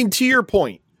 I mean, to your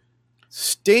point,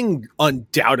 Sting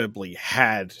undoubtedly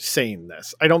had saying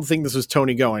this. I don't think this was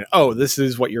Tony going, "Oh, this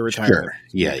is what you're retiring." Sure.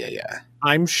 Yeah.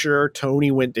 I'm sure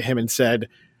Tony went to him and said,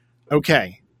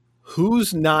 "Okay,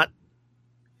 who's not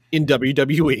in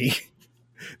WWE?"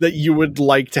 that you would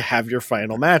like to have your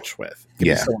final match with. Could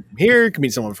be someone from here, could be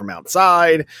someone from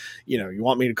outside. You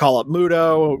want me to call up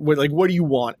Muto? What do you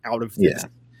want out of this? Yeah.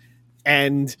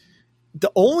 And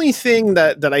the only thing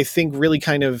that I think really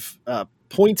kind of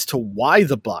points to why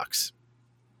the Bucks,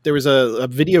 there was a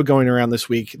video going around this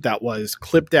week that was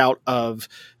clipped out of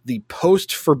the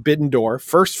first Forbidden Door,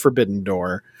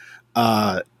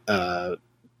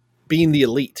 being the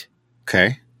Elite.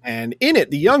 Okay. And in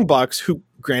it, the Young Bucks, who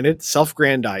granted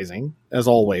self-grandizing as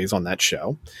always on that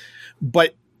show,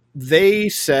 But they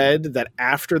said that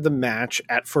after the match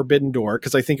at Forbidden Door,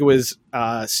 because I think it was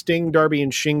Sting, Darby,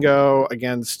 and Shingo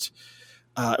against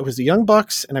it was the Young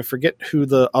Bucks, and I forget who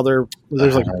the other.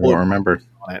 There's like I don't remember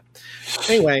on it.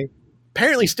 Anyway,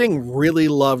 apparently Sting really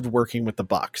loved working with the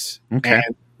Bucks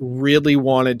and really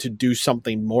wanted to do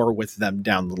something more with them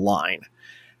down the line.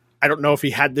 I don't know if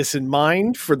he had this in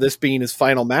mind for this being his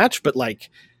final match, but like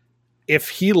if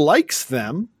he likes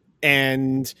them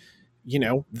and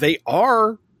they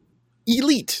are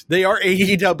elite, they are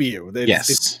AEW.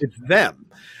 It's them.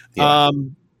 Yeah.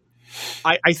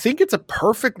 I think it's a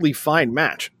perfectly fine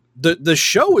match. The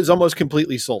show is almost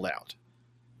completely sold out.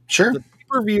 Sure. The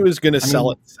pay-per-view is going to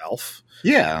sell itself.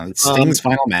 Yeah. It's Sting's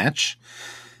final match.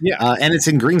 Yeah. And it's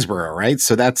in Greensboro, right?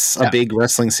 So that's a big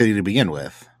wrestling city to begin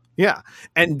with. Yeah.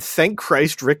 And thank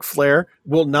Christ Ric Flair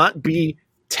will not be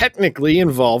technically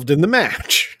involved in the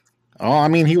match. Oh, I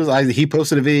mean, he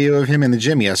posted a video of him in the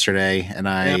gym yesterday, and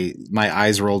my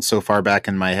eyes rolled so far back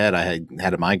in my head, I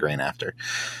had a migraine after.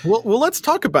 Well, let's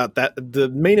talk about that. The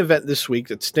main event this week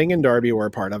that Sting and Darby were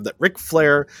a part of, that Ric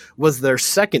Flair was their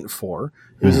second for.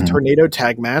 It was a tornado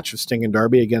tag match of Sting and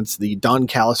Darby against the Don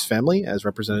Callis family, as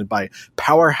represented by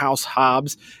Powerhouse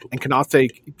Hobbs and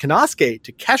Konosuke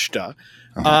Takeshita.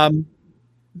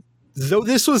 Though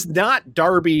this was not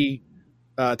Darby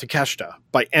Takeshita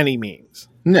by any means.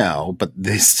 No, but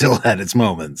they still had its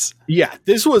moments. Yeah,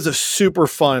 this was a super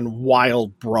fun,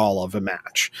 wild brawl of a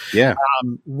match. Yeah,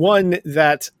 one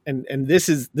that, and this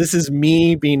is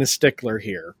me being a stickler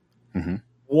here.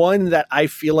 One that I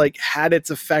feel like had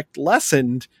its effect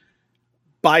lessened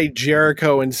by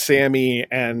Jericho and Sammy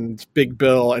and Big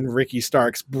Bill and Ricky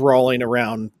Starks brawling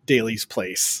around Daly's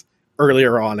place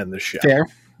earlier on in the show. Fair.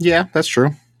 Yeah, that's true.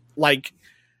 Like,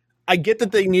 I get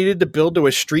that they needed to build to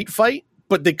a street fight,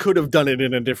 but they could have done it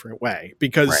in a different way,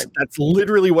 because that's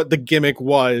literally what the gimmick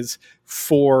was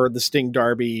for the Sting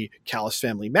Darby Callis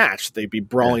family match. They'd be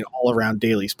brawling all around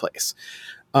Daly's place.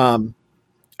 I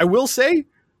will say,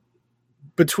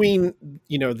 between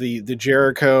the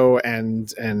Jericho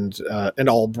and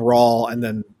all brawl, and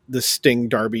then the Sting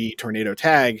Darby tornado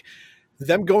tag,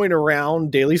 them going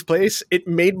around Daly's place, it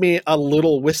made me a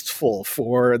little wistful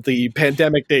for the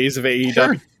pandemic days of AEW.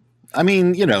 Sure. I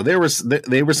mean, there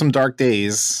were some dark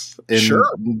days in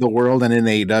the world and in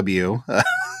AEW.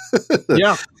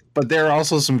 Yeah. But there are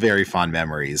also some very fond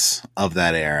memories of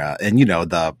that era. And,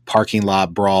 the parking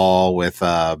lot brawl with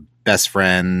Best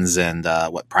Friends and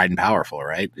Pride and Powerful,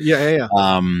 right? Yeah.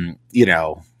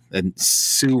 And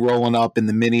Sue rolling up in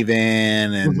the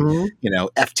minivan, and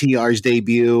FTR's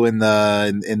debut in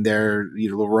their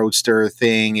roadster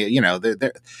thing.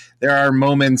 There are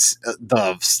moments,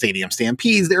 the Stadium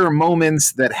Stampedes. There are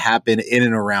moments that happen in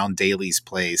and around Daly's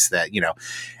place that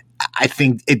I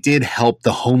think it did help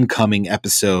the homecoming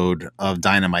episode of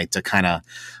Dynamite to kind of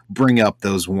bring up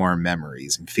those warm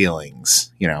memories and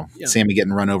feelings. Sammy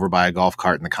getting run over by a golf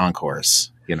cart in the concourse.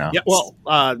 Yeah, well,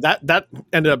 that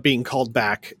ended up being called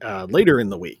back later in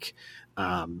the week,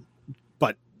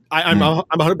 but I'm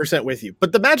 100% with you.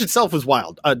 But the match itself was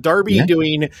wild. Darby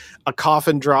doing a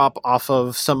coffin drop off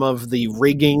of some of the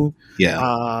rigging. Yeah,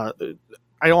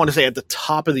 I don't want to say at the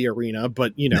top of the arena,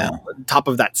 but top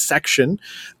of that section.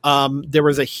 There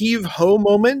was a heave ho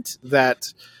moment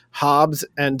that Hobbs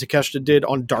and Takeshita did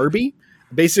on Darby.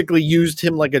 Basically, used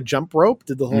him like a jump rope.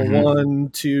 Did the whole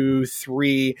 1, 2,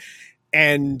 3.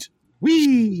 And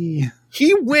he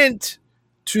went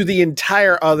to the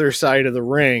entire other side of the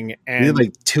ring, and he did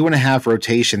like 2.5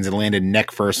 rotations and landed neck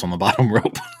first on the bottom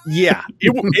rope. Yeah,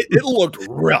 it looked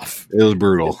rough. It was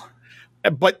brutal.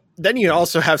 But then you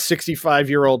also have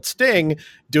 65-year-old Sting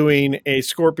doing a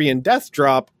Scorpion Death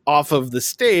Drop off of the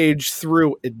stage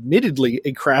through, admittedly,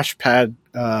 a crash pad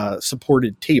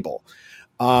supported table.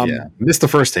 Missed the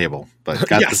first table, but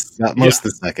got most of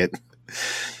the second.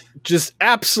 Just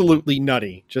absolutely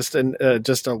nutty. Just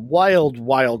a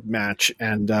wild match.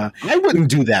 And I wouldn't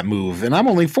do that move, and I'm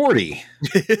only 40.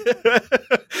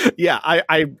 Yeah,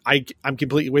 I'm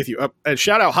completely with you.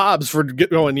 Shout out Hobbs for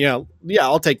going. Yeah,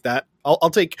 I'll take that. I'll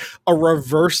take a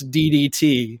reverse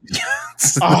DDT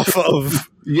off of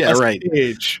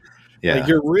stage. Yeah, like,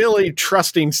 you're really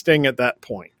trusting Sting at that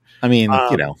point. I mean,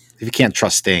 if you can't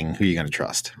trust Sting, who are you going to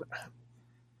trust?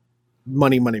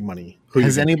 Money.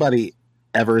 Has anybody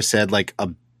ever said like a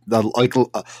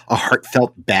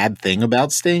heartfelt bad thing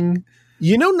about Sting?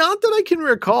 Not that I can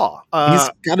recall. He's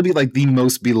got to be like the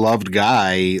most beloved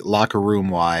guy locker room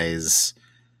wise.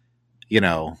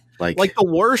 Like the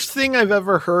worst thing I've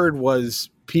ever heard was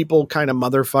people kind of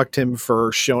motherfucked him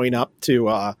for showing up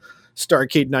to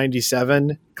Starrcade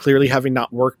 97, clearly having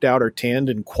not worked out or tanned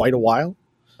in quite a while.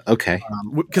 Okay.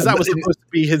 Because that was supposed to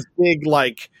be his big,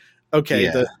 like, okay,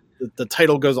 Yeah. the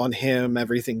title goes on him,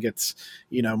 everything gets,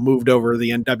 moved over,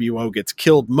 the NWO gets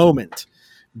killed moment.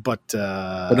 But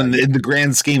in the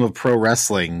grand scheme of pro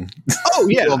wrestling, oh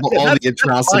yeah, all the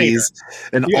atrocities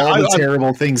and all the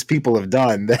terrible things people have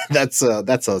done, that's a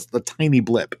tiny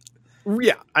blip.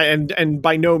 Yeah, and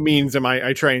by no means am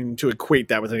I trying to equate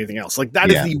that with anything else. Like,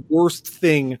 that is the worst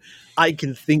thing I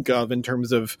can think of in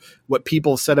terms of what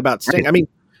people said about Sting. Right. I mean,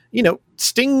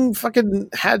 Sting fucking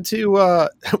had to,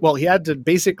 he had to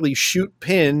basically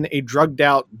pin a drugged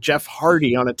out Jeff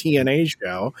Hardy on a TNA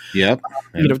show. Yep.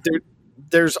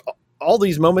 There's all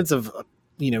these moments of,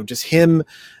 just him,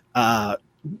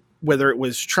 whether it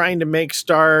was trying to make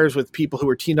stars with people who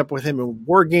were teamed up with him in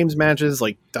War Games matches,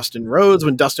 like Dustin Rhodes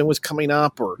when Dustin was coming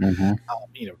up, or,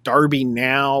 Darby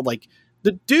now. Like,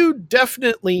 the dude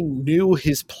definitely knew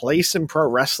his place in pro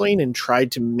wrestling and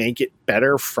tried to make it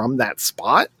better from that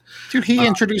spot. Dude, he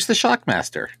introduced the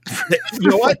Shockmaster. You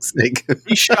know what?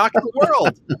 He shocked the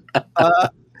world.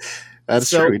 That's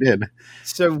true, he did.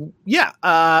 So,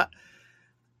 yeah,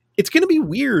 it's going to be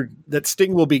weird that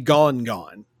Sting will be gone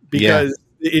because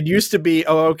it used to be,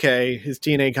 okay, his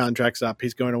TNA contract's up,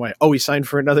 he's going away. Oh, he signed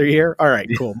for another year? All right,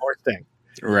 cool, more Sting.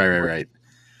 Right.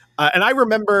 And I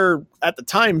remember at the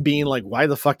time being like, why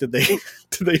the fuck did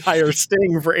they hire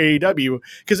Sting for AEW?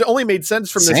 Because it only made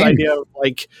sense from this idea of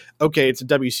like, okay, it's a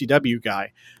WCW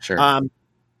guy. Sure.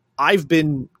 I've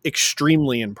been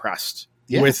extremely impressed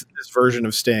with this version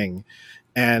of Sting.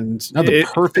 And the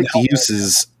perfect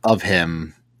uses of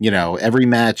him, every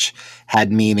match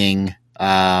had meaning.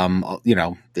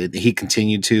 He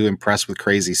continued to impress with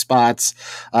crazy spots.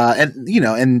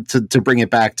 And to bring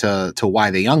it back to why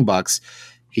the Young Bucks,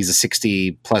 he's a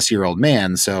 60-plus-year-old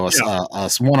man, so a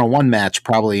one-on-one match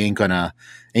probably ain't gonna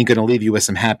leave you with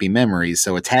some happy memories.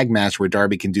 So a tag match where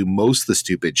Darby can do most of the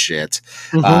stupid shit,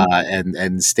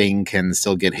 and Sting can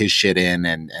still get his shit in,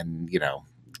 and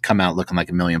come out looking like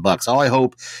 $1 million. All I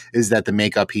hope is that the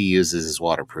makeup he uses is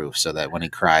waterproof, so that when he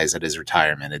cries at his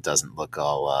retirement, it doesn't look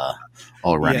all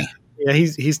runny. Yeah,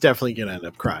 he's definitely going to end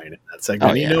up crying in that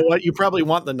segment. You know what? You probably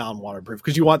want the non-waterproof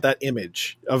because you want that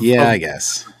image of I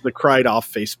guess the cried off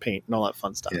face paint and all that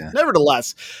fun stuff. Yeah.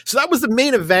 Nevertheless, so that was the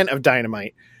main event of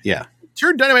Dynamite. Yeah.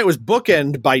 Dynamite was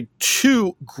bookended by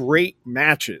two great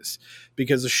matches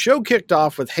because the show kicked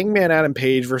off with Hangman Adam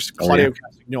Page versus Claudio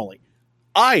Castagnoli.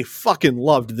 I fucking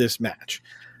loved this match.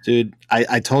 Dude,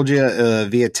 I told you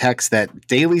via text that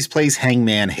Daly's Place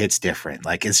Hangman hits different.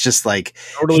 Like, it's just like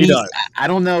totally does. I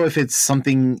don't know if it's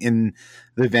something in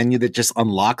the venue that just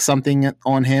unlocks something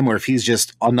on him, or if he's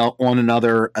just on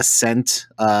another ascent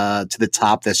to the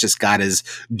top that's just got his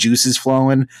juices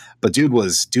flowing. But dude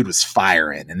was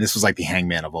firing, and this was like the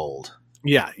Hangman of old.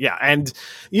 Yeah, and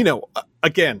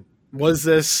again, was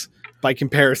this by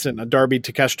comparison a Darby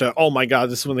Takeshita? Oh my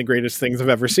God, this is one of the greatest things I've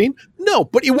ever seen. No,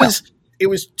 but it was. It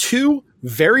was two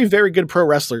very, very good pro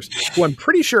wrestlers who I'm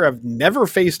pretty sure have never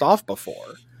faced off before,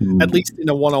 at least in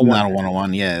a one-on-one. Not a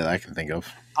one-on-one, I can think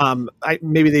of.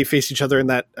 Maybe they faced each other in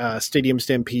that Stadium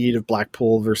Stampede of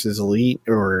Blackpool versus Elite,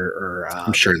 or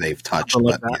I'm sure they've touched.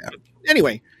 Like that. Yeah.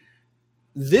 Anyway,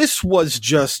 this was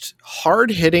just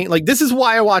hard hitting. Like, this is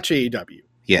why I watch AEW.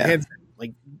 Yeah,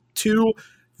 like two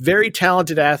very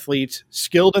talented athletes,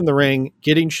 skilled in the ring,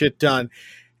 getting shit done.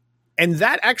 And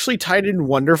that actually tied in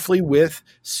wonderfully with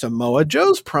Samoa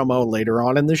Joe's promo later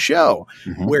on in the show,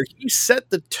 where he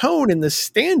set the tone and the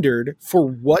standard for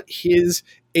what his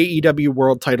AEW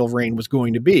world title reign was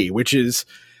going to be, which is,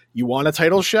 you want a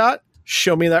title shot?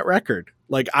 Show me that record.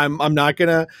 Like, I'm not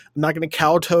gonna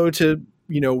kowtow to,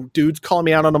 dudes calling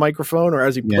me out on a microphone, or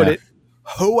as he put it,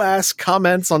 ho-ass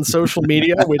comments on social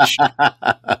media, which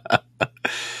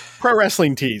Pro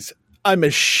Wrestling Tees. I'm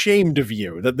ashamed of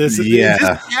you that this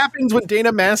happens when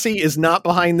Dana Massey is not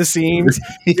behind the scenes.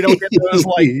 You don't get those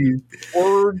like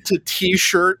word to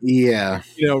t-shirt,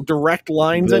 direct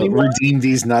lines anymore. Redeem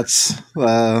these nuts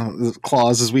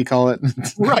clause, as we call it.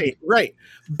 Right.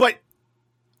 But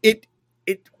it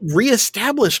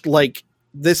reestablished like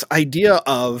this idea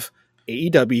of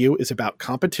AEW is about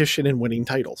competition and winning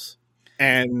titles.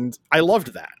 And I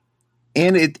loved that.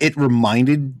 And it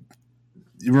reminded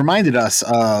us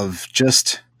of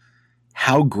just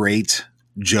how great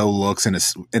Joe looks in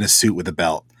a suit with a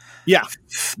belt. Yeah.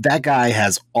 That guy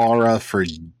has aura for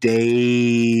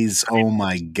days. Oh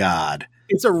my God.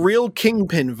 It's a real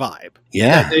Kingpin vibe.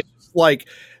 Yeah. It's like,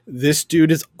 this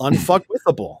dude is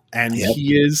unfuckwithable, and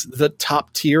he is the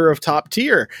top tier of top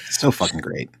tier. So fucking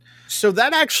great. So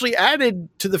that actually added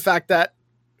to the fact that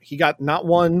he got not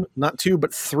one, not two,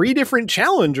 but three different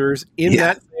challengers in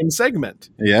that same segment.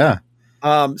 Yeah.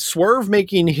 Swerve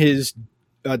making his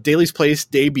Daly's Place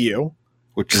debut,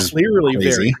 which is clearly crazy.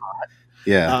 very hot.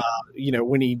 Yeah.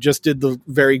 When he just did the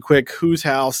very quick whose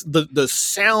house, the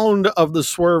sound of the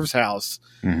Swerve's house.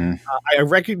 Mm-hmm. I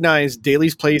recognize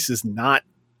Daly's Place is not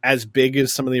as big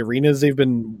as some of the arenas they've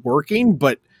been working,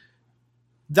 but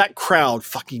that crowd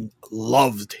fucking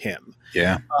loved him.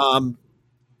 Yeah.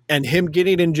 And him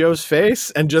getting in Joe's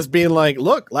face and just being like,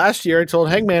 look, last year I told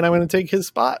Hangman I'm going to take his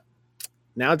spot.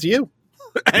 Now it's you.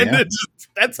 And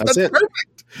that's it.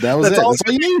 perfect. That was that's it. all That's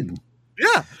all you need.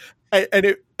 Yeah.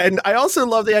 And I also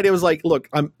love the idea. It was like, look,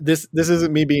 this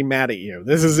isn't me being mad at you.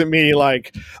 This isn't me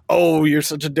like, oh, you're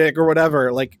such a dick or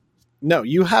whatever. Like, no,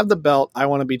 you have the belt. I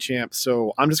want to be champ.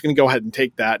 So I'm just going to go ahead and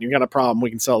take that. You got a problem. We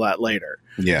can sell that later.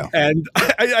 Yeah. And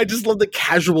I just love the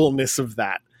casualness of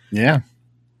that. Yeah.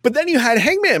 But then you had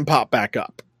Hangman pop back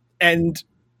up. And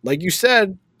like you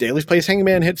said, Daly's Place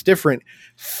Hangman hits different.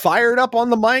 Fired up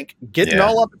on the mic, getting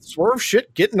all up in Swerve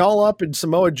shit, getting all up in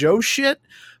Samoa Joe shit.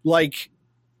 Like,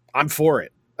 I'm for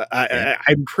it.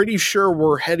 I'm pretty sure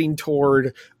we're heading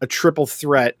toward a triple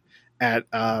threat at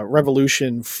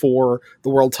Revolution for the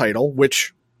world title,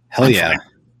 which hell yeah.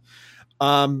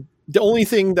 The only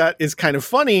thing that is kind of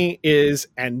funny is,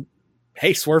 and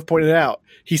hey, Swerve pointed out,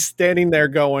 he's standing there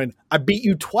going, I beat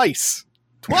you twice.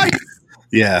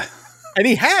 Yeah. And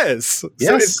he has. So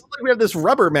Yes. it's not like we have this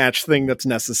rubber match thing that's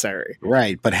necessary.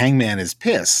 Right. But Hangman is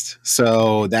pissed.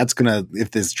 So that's going to,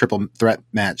 if this triple threat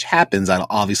match happens, I'll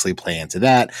obviously play into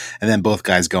that. And then both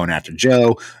guys going after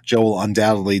Joe. Joe will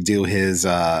undoubtedly do his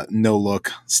no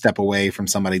look step away from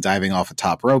somebody diving off a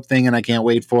top rope thing. And I can't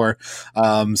wait for.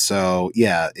 So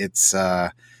yeah, it's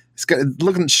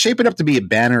shaping up to be a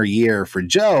banner year for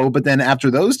Joe, but then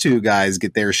after those two guys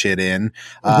get their shit in,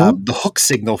 the hook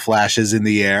signal flashes in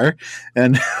the air,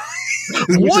 and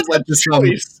what a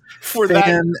choice for that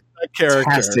character!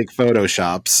 Fantastic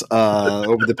photoshops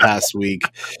over the past week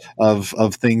of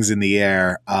things in the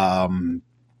air, and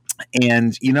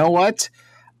you know what?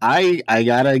 I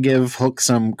gotta give Hook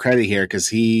some credit here because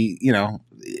he,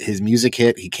 his music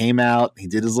hit. He came out. He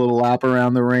did his little lap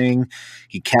around the ring.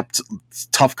 He kept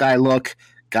tough guy look.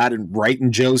 Got it right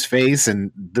in Joe's face,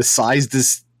 and the size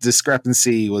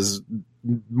discrepancy was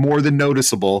more than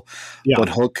noticeable. Yeah. But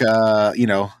Hook,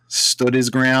 stood his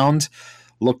ground.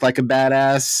 Looked like a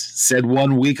badass. Said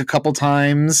 1 week a couple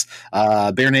times.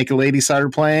 Bare Naked Lady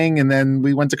started playing, and then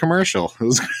we went to commercial.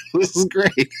 This was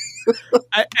great.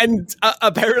 And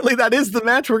apparently that is the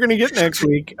match we're going to get next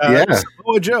week.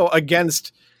 Samoa Joe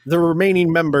against the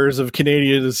remaining members of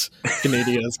Canada's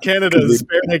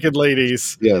Bare Naked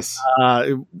Ladies. Yes.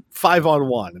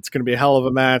 5-on-1. It's going to be a hell of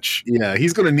a match. Yeah,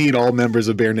 he's going to need all members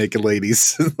of Bare Naked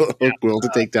Ladies will to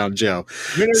take down Joe.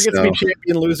 Winner gets to be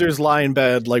champion, losers lie in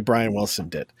bed like Brian Wilson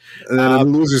did. And then the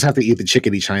losers have to eat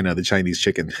the Chinese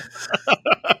chicken.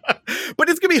 But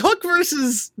it's going to be Hook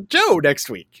versus Joe next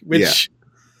week, which... Yeah.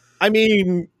 I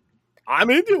mean,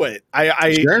 I'm into it.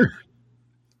 Sure.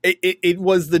 It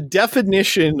was the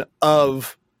definition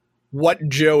of what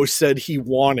Joe said he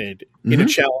wanted in a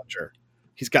challenger.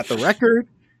 He's got the record.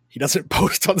 He doesn't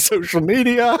post on social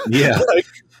media. Yeah. Like,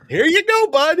 here you go,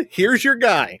 bud. Here's your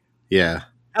guy. Yeah.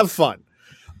 Have fun.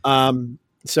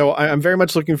 So I'm very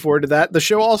much looking forward to that. The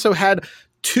show also had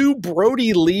 2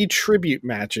 Brody Lee tribute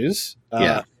matches.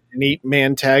 An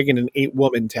 8-man tag and an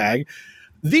 8-woman tag.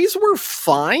 These were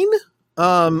fine.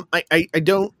 I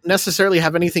don't necessarily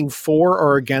have anything for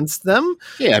or against them.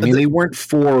 Yeah, I mean, they weren't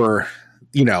for,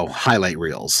 highlight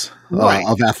reels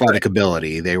of athletic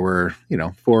ability. They were,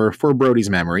 for Brody's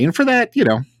memory. And for that,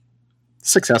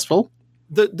 successful.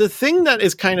 The thing that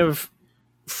is kind of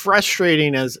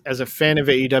frustrating as a fan of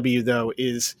AEW, though,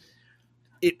 is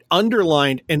it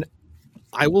underlined, and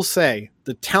I will say,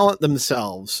 the talent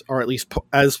themselves are at least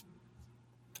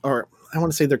I want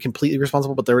to say they're completely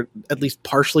responsible, but they're at least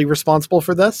partially responsible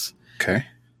for this. Okay.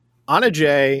 Anna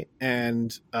Jay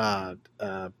and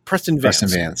Preston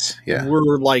Vance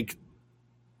were like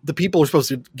the people who are supposed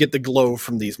to get the glow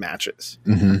from these matches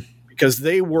because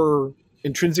they were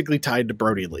intrinsically tied to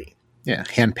Brody Lee. Yeah,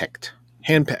 handpicked.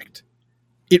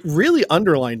 It really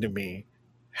underlined to me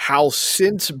how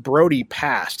since Brody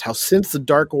passed, how since the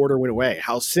Dark Order went away,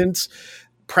 how since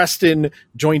Preston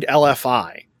joined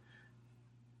LFI,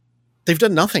 they've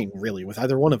done nothing really with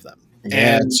either one of them.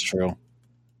 Yeah, that's true.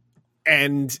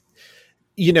 And,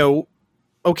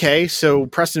 okay, so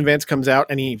Preston Vance comes out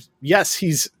and he's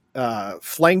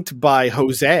flanked by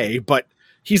Jose, but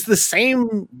he's the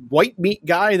same white meat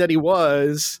guy that he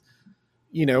was,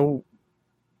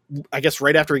 I guess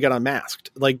right after he got unmasked.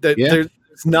 Like there's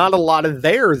It's not a lot of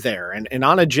there. And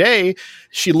Anna Jay,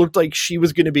 she looked like she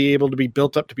was going to be able to be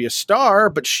built up to be a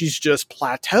star, but she's just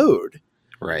plateaued.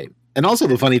 Right. And also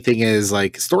the funny thing is,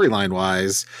 like, storyline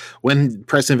wise, when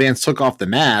Preston Vance took off the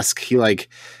mask, he, like,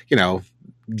 you know,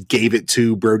 gave it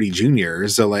to Brody Jr.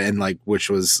 So, and like,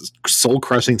 which was soul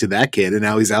crushing to that kid. And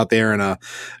now he's out there in a,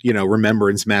 you know,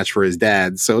 remembrance match for his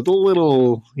dad. So it's a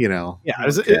little, you know, yeah,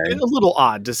 it's a little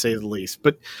odd to say the least,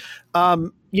 but,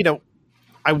 you know,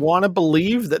 I want to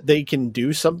believe that they can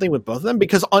do something with both of them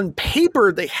because on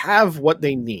paper they have what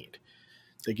they need.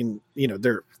 They can, you know,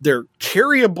 they're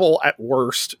carryable at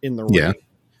worst in the ring. Yeah.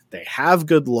 They have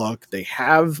good luck. They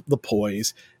have the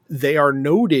poise. They are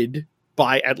noted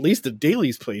by at least the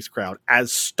Daily's Place crowd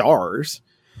as stars.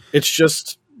 It's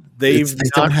just they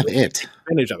don't have it.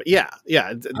 Advantage of it. Yeah.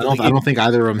 I don't think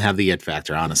either of them have the it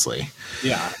factor, honestly.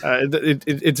 Yeah.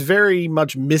 It's very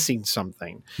much missing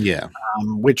something. Yeah.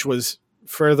 Which was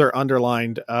further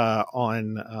underlined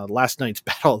on last night's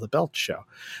Battle of the Belt show.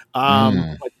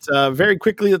 But very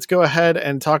quickly, let's go ahead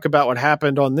and talk about what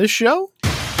happened on this show.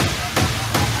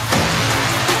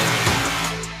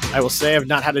 I will say I've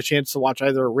not had a chance to watch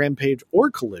either Rampage or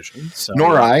Collision. So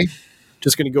nor I.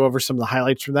 Just going to go over some of the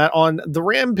highlights from that. On the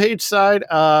Rampage side,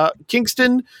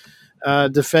 Kingston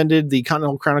defended the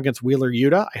Continental Crown against Wheeler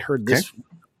Yuta. I heard this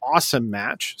awesome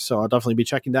match, so I'll definitely be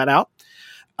checking that out.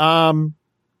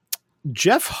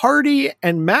 Jeff Hardy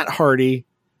and Matt Hardy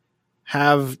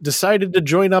have decided to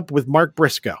join up with Mark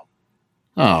Briscoe.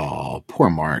 Oh, poor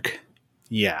Mark.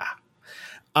 Yeah.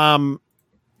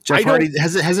 Jeff Hardy,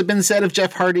 has it been said if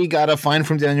Jeff Hardy got a fine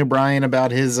from Daniel Bryan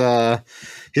about his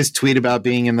tweet about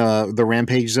being in the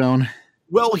Rampage zone?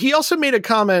 Well, he also made a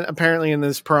comment apparently in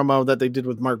this promo that they did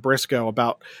with Mark Briscoe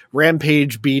about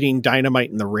Rampage beating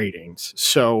Dynamite in the ratings.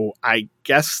 So I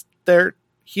guess they're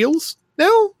heels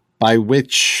now? By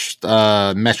which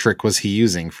metric was he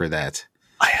using for that?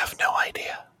 I have no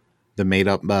idea. The made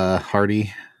up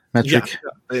Hardy metric?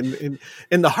 Yeah.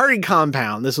 In the Hardy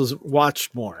compound, this was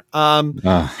watched more.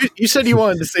 You said you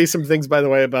wanted to say some things, by the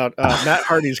way, about Matt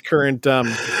Hardy's current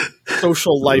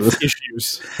social life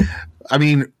issues. I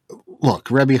mean,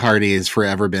 look, Rebby Hardy has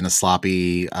forever been a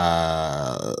sloppy,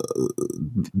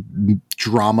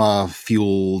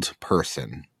 drama-fueled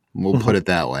person. We'll put it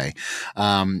that way.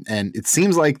 And it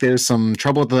seems like there's some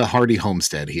trouble at the Hardy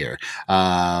homestead here.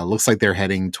 Looks like they're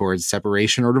heading towards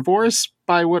separation or divorce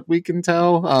by what we can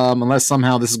tell. Unless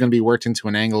somehow this is going to be worked into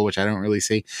an angle, which I don't really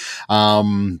see.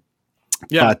 But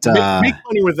make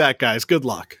money with that, guys. Good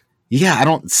luck.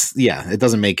 Yeah, it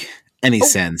doesn't make any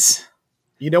sense.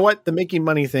 You know what? The making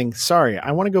money thing. Sorry,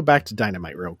 I want to go back to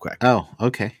Dynamite real quick. Oh,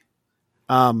 okay.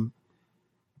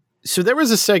 So there was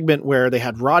a segment where they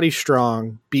had Roddy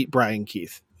Strong beat Brian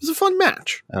Keith. It was a fun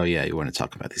match. Oh yeah, you want to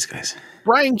talk about these guys?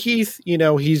 Brian Keith, you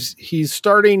know, he's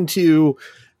starting to,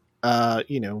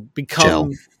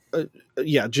 become,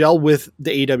 gel with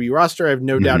the AEW roster. I have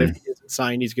no doubt if he isn't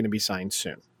signed, he's going to be signed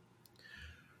soon.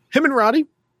 Him and Roddy,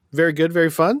 very good,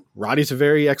 very fun. Roddy's a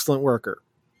very excellent worker.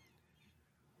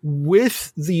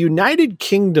 With the United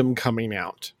Kingdom coming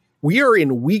out, we are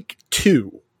in week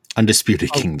 2.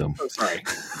 Undisputed Kingdom. Oh, sorry.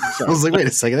 I was like, wait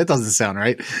a second, that doesn't sound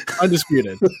right.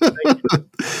 Undisputed.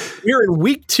 We're in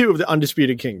week 2 of the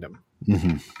Undisputed Kingdom.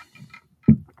 Mm-hmm.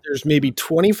 There's maybe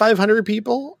 2,500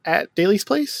 people at Daily's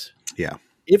Place. Yeah.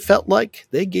 It felt like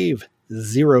they gave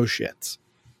 0 shits.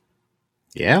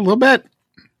 Yeah, a little bit.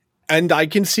 And I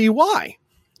can see why.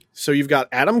 So you've got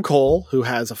Adam Cole, who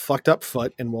has a fucked up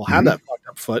foot and will have that fucked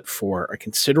up foot for a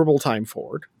considerable time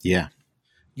forward. Yeah.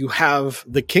 You have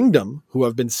the Kingdom, who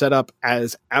have been set up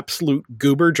as absolute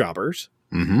goober jobbers.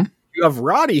 Mm-hmm. You have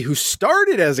Roddy, who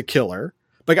started as a killer,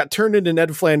 but got turned into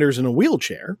Ned Flanders in a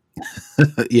wheelchair.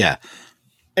 Yeah.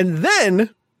 And then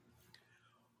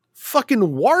fucking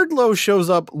Wardlow shows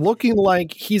up looking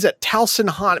like he's at Towson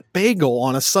Hot Bagel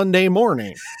on a Sunday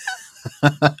morning.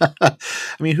 I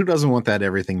mean, who doesn't want that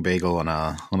everything bagel on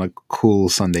a cool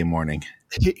Sunday morning?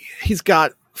 He's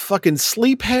got fucking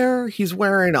sleep hair. He's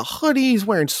wearing a hoodie. He's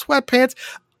wearing sweatpants.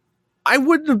 I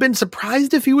wouldn't have been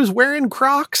surprised if he was wearing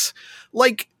Crocs.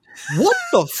 Like, what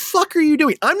the fuck are you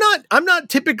doing? I'm not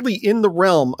typically in the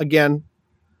realm, again,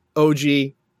 OG,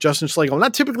 Justin Schlegel. I'm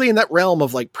not typically in that realm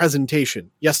of like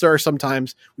presentation. Yes, there are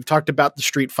sometimes. We've talked about the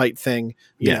street fight thing,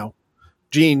 you know,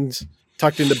 jeans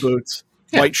tucked into boots,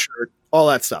 white shirt, all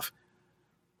that stuff.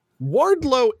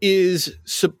 Wardlow is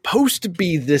supposed to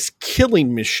be this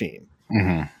killing machine.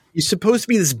 Mm-hmm. He's supposed to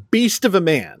be this beast of a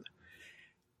man.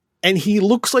 And he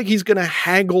looks like he's going to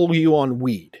haggle you on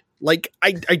weed. Like,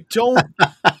 I don't.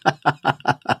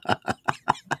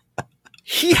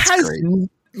 He has,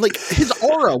 like, his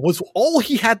aura was all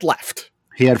he had left.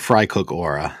 He had fry cook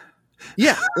aura.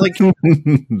 Yeah, like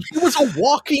he was a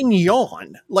walking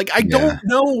yawn. Like I don't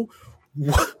know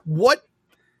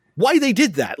why they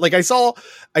did that. Like I saw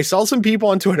some people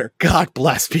on Twitter. God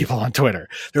bless people on Twitter.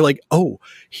 They're like, "Oh,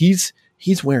 he's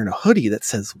wearing a hoodie that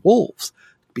says wolves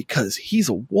because he's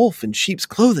a wolf in sheep's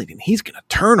clothing and he's going to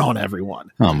turn on everyone."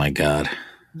 Oh my God.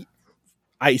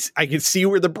 I can see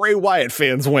where the Bray Wyatt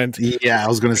fans went. Yeah, I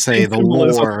was going to say the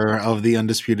lore of the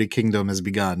Undisputed Kingdom has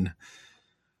begun.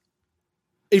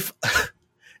 If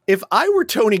I were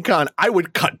Tony Khan, I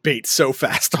would cut bait so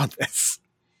fast on this.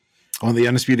 On the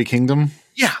Undisputed Kingdom?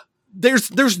 Yeah.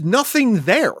 There's nothing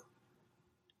there.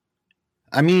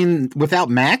 I mean, without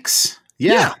Max?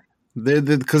 Yeah.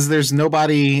 Because there's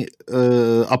nobody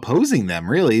opposing them,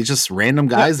 really. It's just random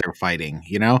guys they're fighting,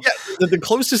 you know? Yeah, the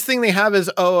closest thing they have is,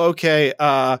 okay,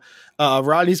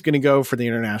 Roddy's going to go for the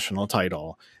international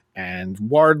title, and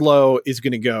Wardlow is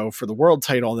going to go for the world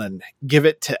title, then give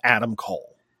it to Adam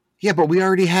Cole. Yeah, but we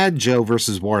already had Joe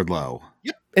versus Wardlow.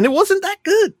 Yep, and it wasn't that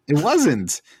good. It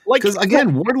wasn't. Because,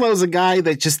 again, Wardlow's a guy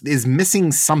that just is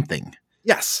missing something.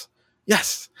 Yes.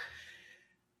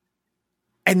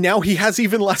 And now he has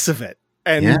even less of it.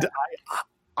 And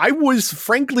I was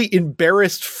frankly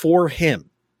embarrassed for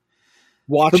him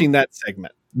watching that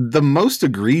segment. The most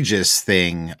egregious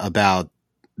thing about,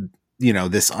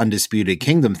 this Undisputed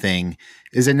Kingdom thing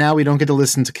is that now we don't get to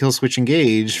listen to Killswitch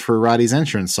Engage for Roddy's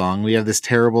entrance song. We have this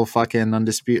terrible fucking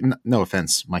Undisputed. No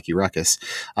offense, Mikey Ruckus.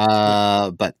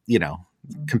 But, you're no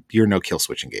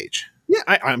Killswitch Engage. Yeah,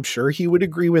 I'm sure he would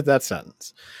agree with that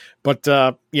sentence. But,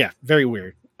 very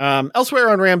weird. Elsewhere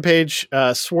on Rampage,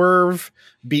 Swerve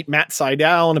beat Matt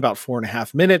Sydal in about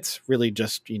 4.5 minutes. Really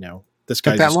just, this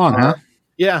guy's that long, huh?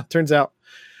 Yeah, turns out.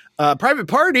 Private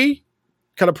Party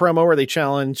cut a promo where they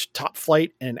challenge Top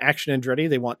Flight and Action Andretti.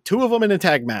 They want 2 of them in a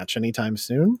tag match anytime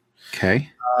soon.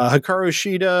 Okay. Hikaru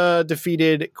Shida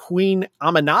defeated Queen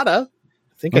Aminata.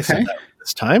 I think I said that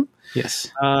this time.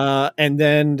 Yes. And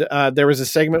then there was a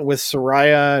segment with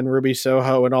Saraya and Ruby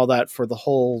Soho and all that for the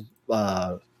whole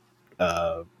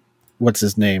what's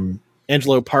his name?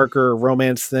 Angelo Parker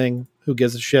romance thing. Who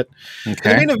gives a shit?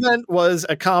 Okay. The main event was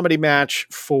a comedy match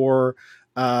for,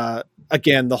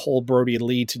 again, the whole Brody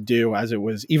Lee to do, as it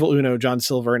was Evil Uno, John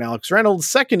Silver, and Alex Reynolds,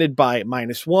 seconded by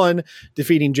 -1,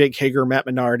 defeating Jake Hager, Matt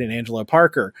Menard, and Angelo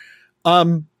Parker.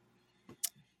 I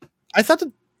thought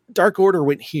the Dark Order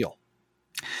went heel.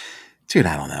 Dude,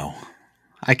 I don't know.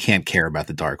 I can't care about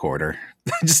the Dark Order.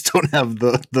 I just don't have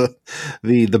the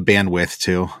bandwidth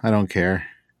to. I don't care.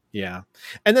 Yeah.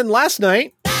 And then last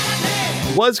night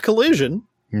was Collision.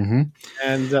 Mm-hmm.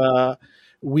 And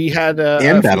we had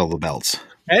and Battle of the Belts.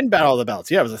 And Battle of the Belts.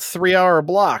 Yeah, it was a 3-hour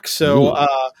block. So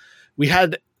we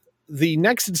had the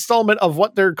next installment of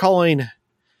what they're calling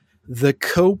the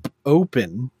Cope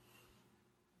Open.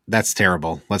 That's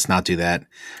terrible. Let's not do that.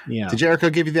 Yeah. Did Jericho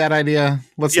give you that idea?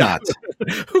 Let's not.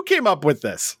 Who came up with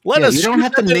this? Let us. You don't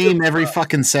have to name every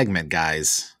fucking segment,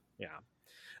 guys. Yeah.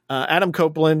 Adam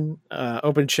Copeland,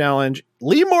 open challenge.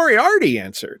 Lee Moriarty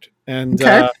answered. And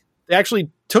they actually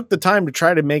took the time to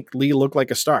try to make Lee look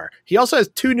like a star. He also has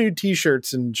 2 new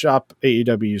t-shirts in Shop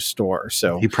AEW store.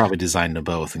 So he probably designed them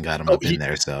both and got them up in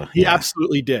there. So he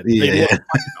absolutely did. Yeah, they look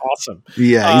awesome.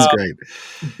 Yeah, he's great.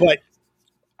 But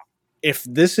if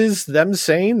this is them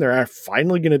saying they're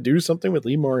finally going to do something with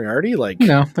Lee Moriarty, like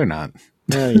no, they're not.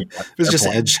 It's just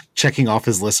point. Edge checking off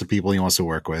his list of people he wants to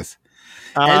work with.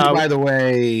 And by the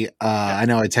way, I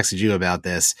know I texted you about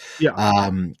this. Yeah.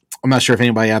 I'm not sure if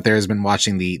anybody out there has been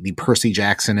watching the Percy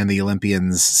Jackson and the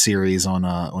Olympians series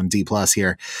on D+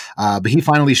 here. But he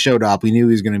finally showed up. We knew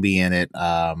he was going to be in it,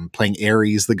 playing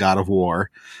Ares, the god of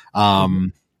war.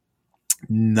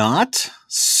 Not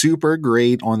super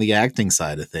great on the acting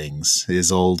side of things,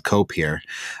 his old Cope here.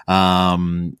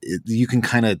 You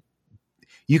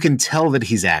can tell that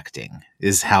he's acting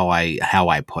is how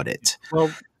I put it.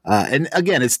 Well, and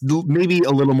again, it's maybe a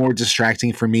little more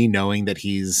distracting for me knowing that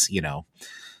he's,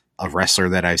 a wrestler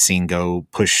that I've seen go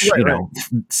push,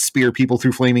 spear people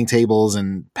through flaming tables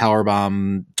and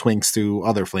powerbomb twinks through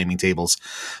other flaming tables.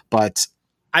 But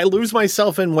I lose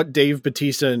myself in what Dave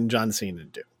Bautista and John Cena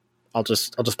do. I'll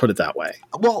just put it that way.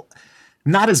 Well,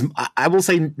 I will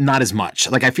say not as much.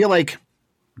 Like, I feel like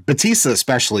Batista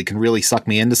especially can really suck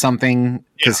me into something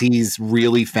because he's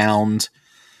really found,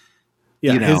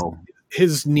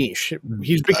 his niche.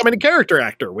 He's becoming a character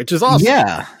actor, which is awesome.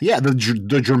 Yeah.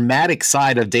 The dramatic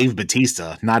side of Dave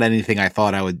Bautista, not anything I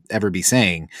thought I would ever be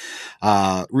saying,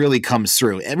 really comes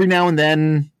through. Every now and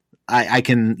then I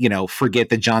can, forget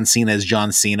that John Cena is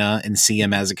John Cena and see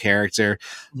him as a character,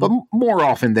 but more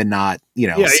often than not,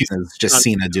 Cena's just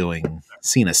Cena doing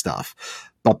Cena stuff.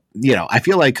 But, I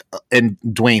feel like, and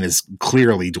Dwayne is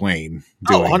clearly Dwayne.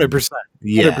 Oh, 100%.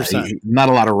 Yeah, not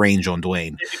a lot of range on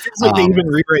Dwayne. It feels like they even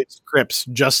rewrite scripts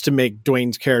just to make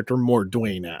Dwayne's character more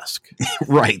Dwayne-esque.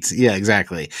 Right. Yeah,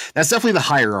 exactly. That's definitely the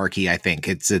hierarchy, I think.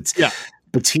 It's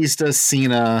Batista,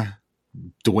 Cena,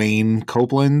 Dwayne,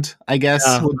 Copeland, I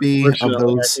guess, would be of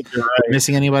those. Right.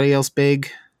 Missing anybody else big?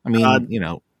 I mean,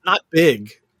 not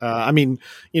big.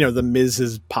 The Miz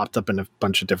has popped up in a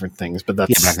bunch of different things, but that's...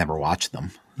 Yeah, but I've never watched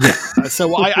them. Yeah.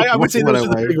 So I would say those are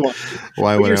the big ones.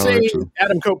 Why would you're saying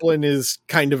Adam Copeland is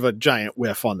kind of a giant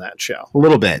whiff on that show. A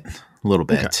little bit.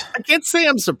 Okay. I can't say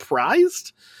I'm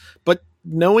surprised, but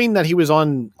knowing that he was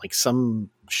on like some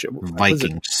show...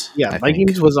 Vikings.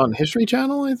 Vikings was on History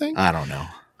Channel, I think. I don't know.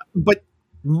 But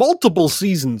multiple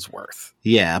seasons worth.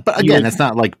 Yeah, but again, it's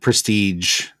not like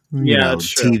prestige...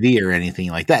 TV or anything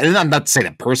like that. And I'm not saying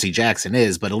that Percy Jackson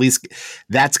is, but at least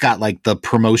that's got like the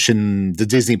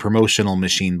Disney promotional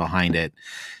machine behind it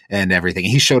and everything.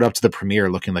 He showed up to the premiere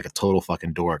looking like a total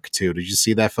fucking dork too. Did you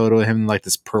see that photo of him in like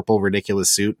this purple ridiculous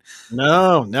suit?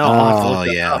 No. Oh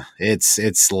yeah.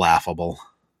 It's laughable.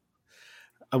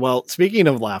 Well, speaking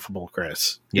of laughable,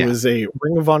 Chris, it was a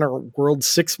Ring of Honor World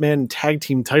 6-man tag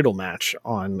team title match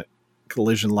on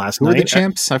Collision last night. Who are the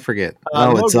champs? I forget.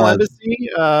 It's Embassy.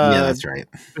 That's right.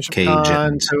 Bishop Cage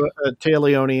Khan, Taya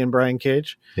Leone and Brian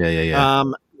Cage. Yeah.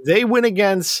 They went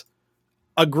against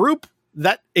a group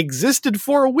that existed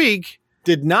for a week,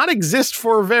 did not exist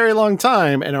for a very long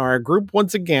time, and are a group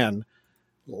once again.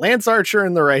 Lance Archer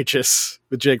and the Righteous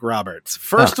with Jake Roberts.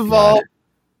 First of all,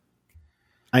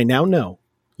 I now know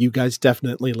you guys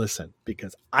definitely listen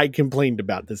because I complained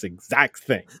about this exact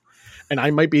thing. And I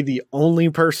might be the only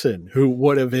person who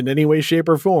would have in any way, shape,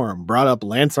 or form brought up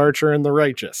Lance Archer and the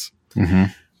Righteous. Mm-hmm.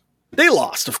 They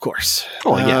lost, of course.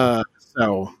 Oh, yeah.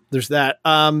 So there's that.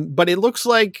 But it looks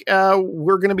like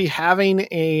we're going to be having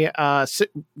a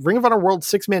Ring of Honor World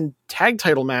 6-man tag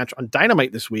title match on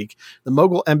Dynamite this week. The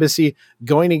Mogul Embassy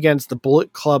going against the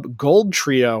Bullet Club Gold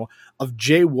Trio of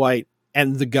Jay White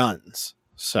and the Guns.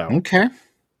 So, okay.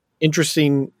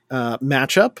 Interesting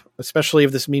matchup, especially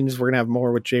if this means we're going to have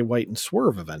more with Jay White and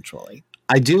Swerve eventually.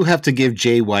 I do have to give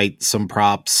Jay White some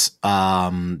props.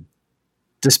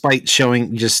 Despite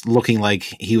just looking like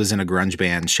he was in a grunge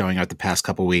band showing out the past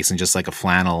couple of weeks and just like a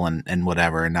flannel and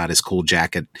whatever, and not his cool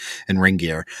jacket and ring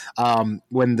gear.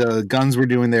 When the Guns were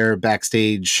doing their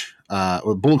backstage,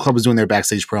 or Bullet Club was doing their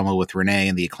backstage promo with Renee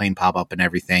and the Acclaim pop up and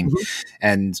everything. Mm-hmm.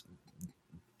 And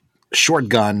Short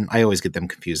Gun, I always get them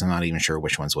confused. I'm not even sure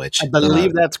which one's which. I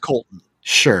believe that's Colton.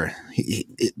 Sure.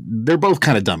 They're both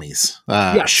kind of dummies,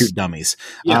 shoot dummies.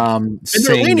 Yeah. And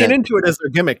they're leaning into it as their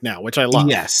gimmick now, which I love.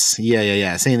 Yes.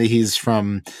 Yeah. Saying that he's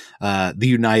from the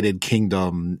United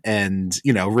Kingdom, and,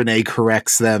 Renee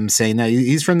corrects them saying no,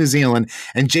 he's from New Zealand,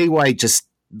 and Jay White just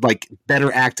like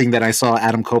better acting that I saw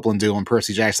Adam Copeland do on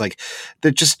Percy Jackson. Like,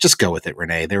 they're just go with it,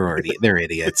 Renee. They're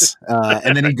idiots.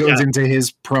 And then he goes into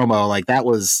his promo. Like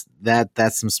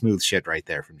that's some smooth shit right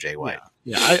there from Jay White.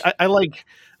 Yeah. I like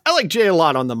Jay a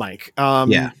lot on the mic.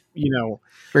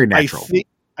 Very natural.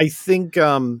 I think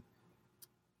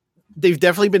they've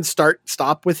definitely been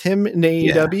stop with him in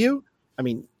AEW. Yeah. I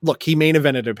mean, look, he main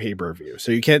evented a pay-per-view,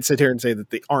 so you can't sit here and say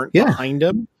that they aren't behind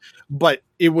him. But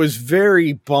it was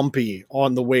very bumpy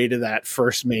on the way to that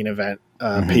first main event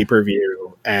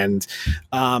pay-per-view, and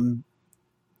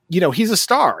he's a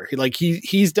star.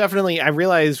 He's definitely. I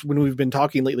realize when we've been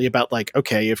talking lately about like,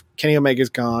 okay, if Kenny Omega's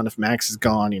gone, if Max is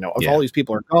gone, if all these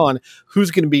people are gone,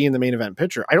 who's going to be in the main event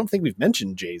picture? I don't think we've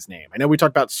mentioned Jay's name. I know we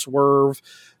talked about Swerve,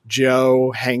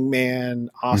 Joe,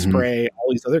 Hangman, Ospreay, all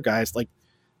these other guys. Like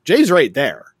Jay's right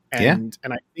there, and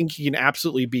I think he can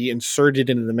absolutely be inserted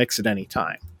into the mix at any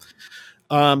time.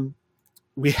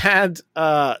 We had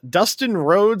Dustin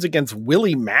Rhodes against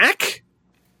Willie Mack.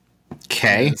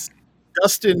 Okay.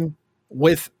 Dustin,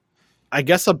 with, I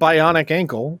guess, a bionic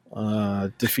ankle,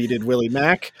 defeated Willie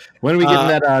Mack. When are we getting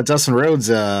that Dustin Rhodes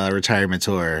retirement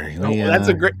tour? That's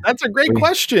a great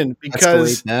question,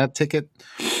 because that ticket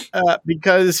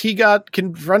because he got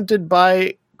confronted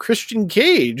by Christian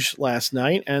Cage last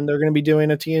night, and they're going to be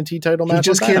doing a TNT title match. He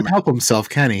just can't help himself,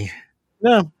 can he?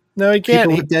 No, he can't.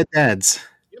 People with dead dads.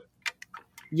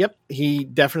 Yep, he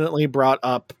definitely brought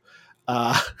up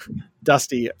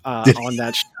Dusty on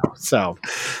that show. So,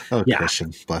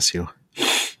 Christian, bless you.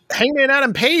 Hangman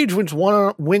Adam Page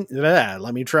let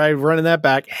me try running that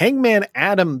back. Hangman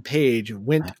Adam Page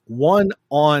went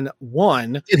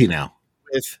 1-on-1. Did he now?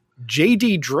 With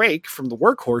JD Drake from the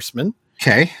Workhorsemen.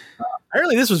 Okay.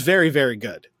 Apparently this was very, very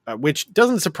good, which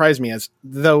doesn't surprise me, as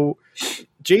though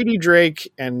JD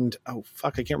Drake and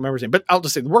I can't remember his name, but I'll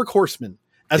just say the Workhorsemen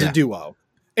as a duo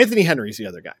Anthony Henry's the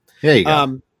other guy. There you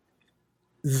go.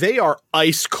 They are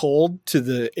ice cold to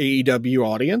the AEW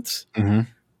audience,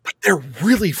 but they're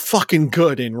really fucking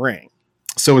good in ring.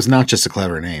 So it's not just a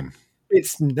clever name.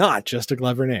 It's not just a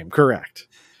clever name. Correct.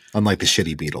 Unlike the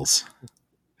shitty Beatles.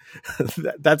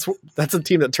 That's a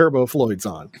team that Turbo Floyd's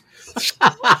on.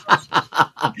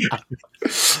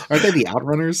 Aren't they the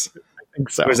Outrunners? I think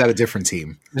so. Or is that a different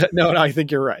team? No, I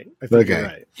think you're right. You're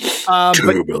right.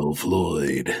 Turbo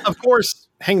Floyd. Of course,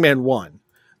 Hangman won.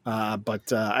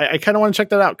 But I kind of want to check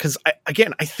that out because,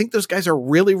 I think those guys are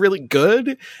really, really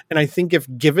good. And I think if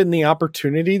given the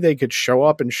opportunity, they could show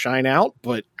up and shine out.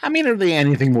 But I mean, are they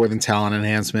anything more than talent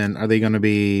enhancement? Are they going to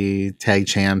be tag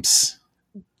champs?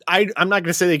 I'm not going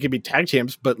to say they could be tag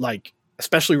champs, but like,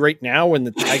 especially right now when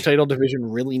the tag title division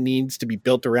really needs to be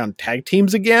built around tag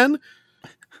teams again,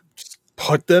 just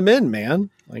put them in, man.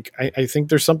 Like, I think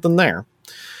there's something there.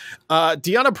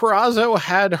 Deonna Purrazzo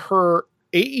had her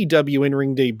AEW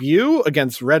in-ring debut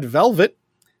against Red Velvet.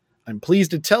 I'm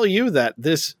pleased to tell you that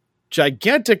this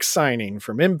gigantic signing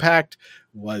from Impact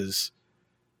was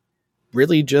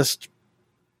really just,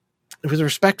 it was a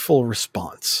respectful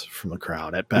response from the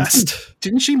crowd at best.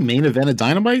 Didn't she main event a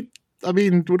Dynamite? I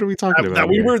mean, what are we talking about? That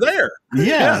we were there.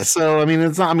 Yeah. So, I mean,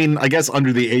 it's not, I mean, I guess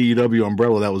under the AEW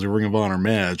umbrella, that was a Ring of Honor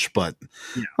match, but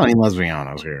I mean, let's be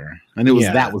honest here. And it was,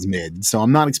 that was mid. So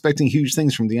I'm not expecting huge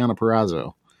things from Deonna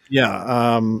Purrazzo.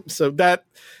 Yeah. So that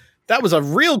was a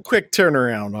real quick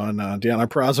turnaround on Deonna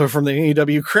Purrazzo from the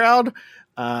AEW crowd.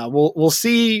 We'll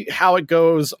see how it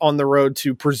goes on the road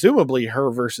to presumably her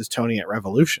versus Tony at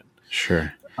Revolution.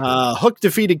 Sure. Hook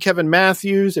defeated Kevin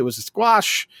Matthews. It was a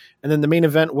squash. And then the main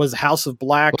event was House of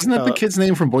Black. Wasn't that the kid's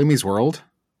name from Boy Meets World?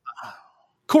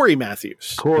 Corey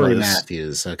Matthews. Corey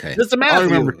Matthews. Okay. Mr. Matthews. I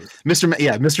remember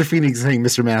Mr. Phoenix saying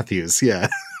Mr. Matthews. Yeah.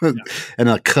 And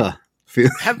a K.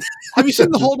 Have you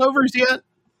seen the Holdovers yet?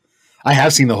 I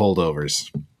have seen the Holdovers.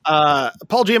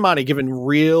 Paul Giamatti giving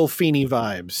real Feeney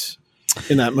vibes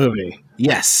in that movie.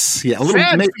 Yes. Yeah. A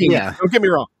little bit. Yeah. Don't get me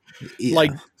wrong. Yeah.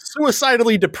 Like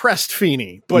suicidally depressed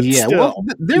Feeney, but still. Well,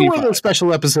 there were those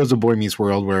special episodes of Boy Meets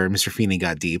World where Mr. Feeney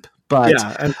got deep. But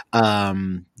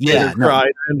I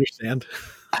understand.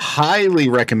 Highly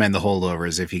recommend the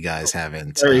Holdovers if you guys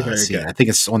haven't very seen good. I think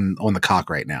it's on the cock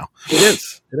right now. It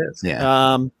is.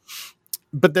 Yeah.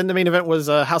 But then the main event was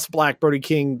House of Black, Brody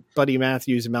King, Buddy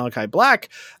Matthews, and Malachi Black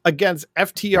against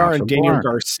FTR and Daniel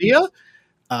Garcia.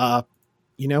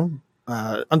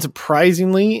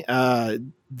 Unsurprisingly,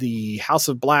 the House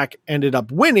of Black ended up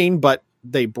winning, but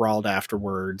they brawled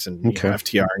afterwards, and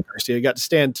FTR and Garcia got to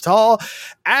stand tall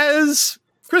as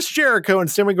Chris Jericho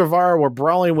and Sammy Guevara were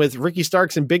brawling with Ricky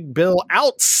Starks and Big Bill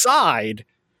outside,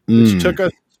 which took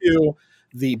us to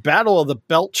the Battle of the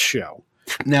Belt show.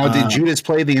 Now, did Judas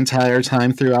play the entire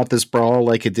time throughout this brawl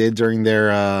like it did during their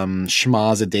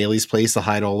schmaz at Daly's place to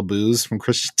hide all the booze from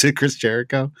Chris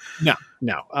Jericho? No.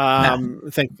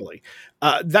 Thankfully.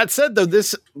 That said, though,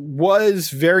 this was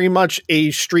very much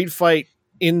a street fight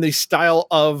in the style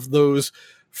of those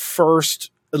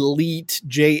first elite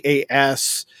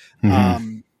JAS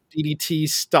DDT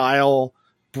style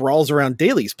brawls around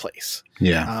Daly's place.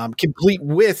 Yeah. Complete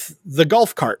with the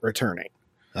golf cart returning.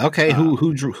 Okay,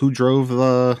 who drove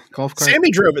the golf cart?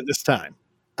 Sammy drove it this time.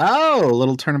 Oh, a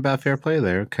little turnabout fair play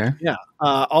there. Okay. Yeah.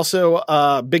 Also,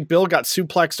 Big Bill got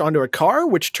suplexed onto a car,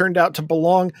 which turned out to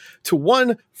belong to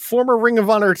one former Ring of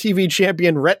Honor TV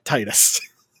champion, Rhett Titus.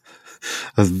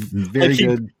 A very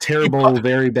good, terrible,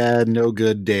 very bad, no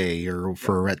good day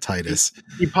for Rhett Titus.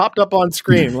 He popped up on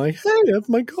screen like, hey, that's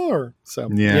my car. So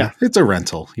yeah, it's a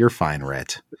rental. You're fine,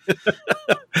 Rhett.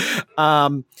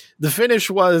 The finish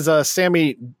was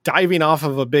Sammy diving off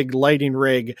of a big lighting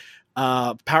rig.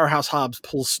 Powerhouse Hobbs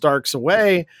pulls Starks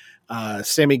away.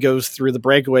 Sammy goes through the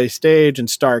breakaway stage and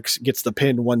Starks gets the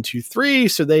pin 1, 2, 3.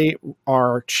 So they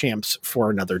are champs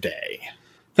for another day.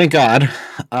 Thank God.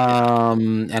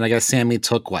 And I guess Sammy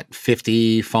took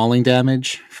 50 falling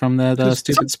damage from that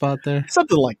stupid spot there.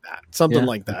 Something like that.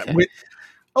 Okay.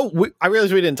 I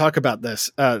realized we didn't talk about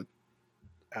this.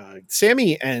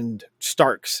 Sammy and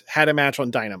Starks had a match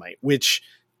on Dynamite, which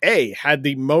had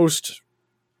the most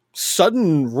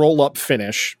sudden roll up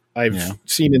finish I've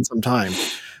seen in some time.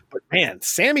 But man,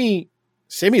 Sammy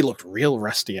looked real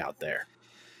rusty out there.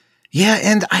 Yeah,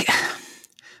 and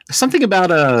something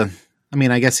about I mean,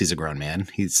 I guess he's a grown man.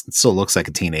 He still looks like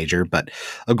a teenager, but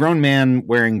a grown man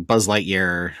wearing Buzz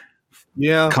Lightyear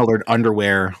colored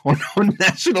underwear on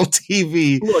national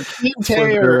TV. Look,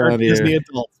 King are Disney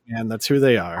adults, man. That's who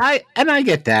they are. I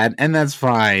get that, and that's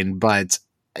fine. But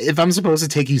if I'm supposed to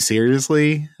take you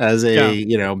seriously as a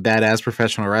badass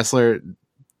professional wrestler,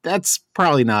 that's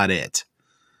probably not it.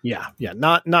 Yeah,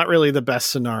 not really the best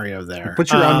scenario there.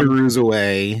 Put your underoos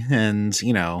away and,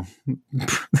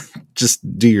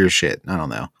 just do your shit. I don't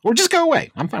know. Or just go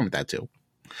away. I'm fine with that too.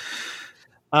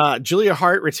 Julia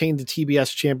Hart retained the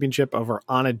TBS championship over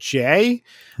Anna Jay.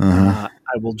 I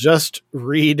will just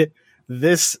read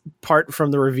this part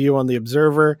from the review on The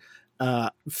Observer.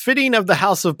 Fitting of the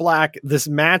House of Black, this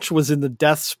match was in the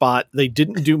death spot. They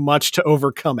didn't do much to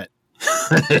overcome it.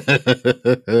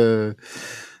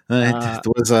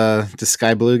 Does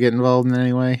Sky Blue get involved in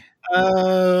any way?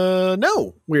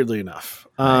 No, weirdly enough.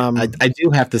 I do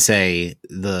have to say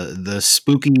the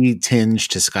spooky tinge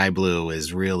to Sky Blue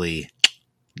is really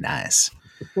nice.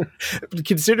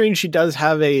 Considering she does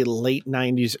have a late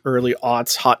 90s, early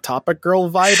aughts Hot Topic girl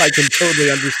vibe, I can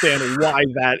totally understand why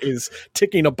that is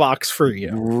ticking a box for you.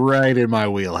 Right in my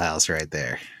wheelhouse right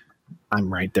there.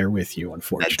 I'm right there with you,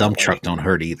 unfortunately. That dump truck don't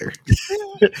hurt either.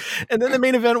 And then the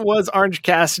main event was Orange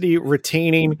Cassidy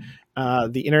retaining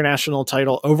the international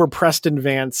title over Preston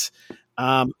Vance.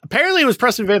 Apparently it was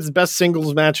Preston Vance's best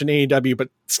singles match in AEW, but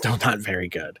still not very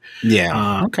good.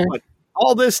 Yeah. Okay. But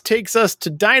all this takes us to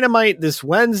Dynamite this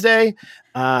Wednesday,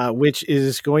 which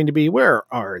is going to be, where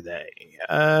are they?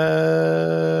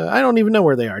 I don't even know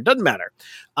where they are. Doesn't matter.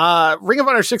 Ring of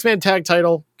Honor 6-man tag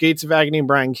title, Gates of Agony and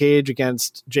Brian Cage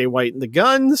against Jay White and the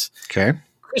Guns. Okay.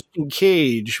 Christian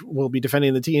Cage will be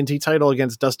defending the TNT title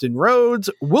against Dustin Rhodes.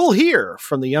 We'll hear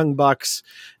from the Young Bucks,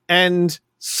 and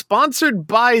sponsored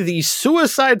by the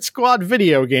Suicide Squad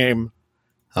video game.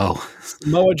 Oh,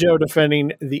 Samoa Joe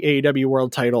defending the AEW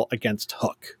World title against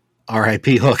Hook.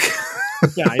 R.I.P. Hook.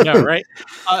 Yeah, I know, right?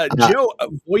 Joe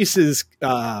voices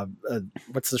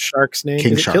what's the shark's name?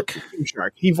 King Shark. King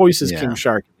Shark. He voices King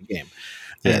Shark in the game.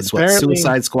 Yeah, it's what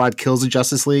Suicide Squad Kills the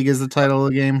Justice League is the title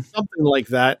of the game. Something like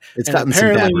that. It's gotten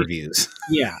some bad reviews.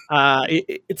 Yeah.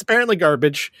 It's apparently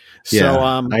garbage. So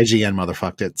IGN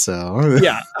motherfucked it. So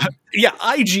yeah,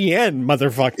 IGN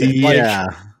motherfucked it. Yeah.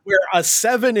 Where a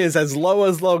 7 is as low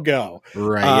as they'll go.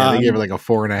 Right. Yeah, they gave it like a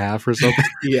 4.5 or something.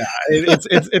 Yeah.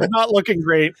 It's not looking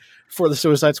great for the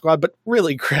Suicide Squad. But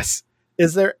really, Chris,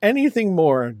 is there anything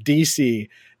more DC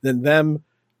than them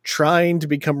trying to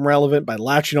become relevant by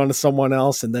latching onto someone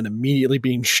else and then immediately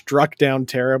being struck down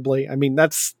terribly? I mean,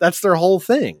 that's their whole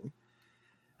thing.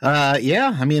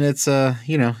 Yeah. I mean, it's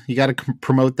you got to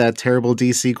promote that terrible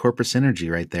DC corporate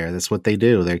synergy right there. That's what they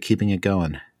do. They're keeping it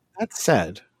going. That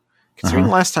said, considering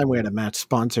last time we had a match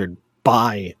sponsored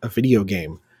by a video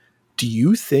game, do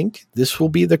you think this will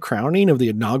be the crowning of the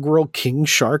inaugural King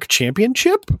Shark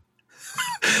Championship?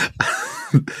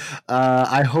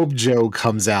 I hope Joe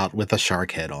comes out with a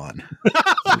shark head on.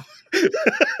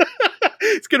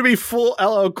 It's going to be full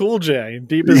LL Cool J,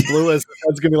 deep as blue as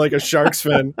it's going to be like a shark's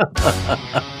fin.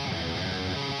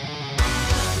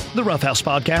 The Rough House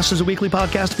Podcast is a weekly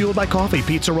podcast fueled by coffee,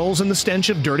 pizza rolls, and the stench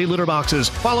of dirty litter boxes.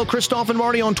 Follow Christoph and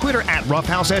Marty on Twitter at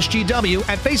RoughHouseSGW,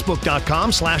 at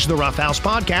Facebook.com/The Rough House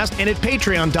Podcast, and at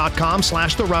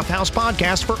Patreon.com/The Rough House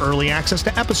Podcast for early access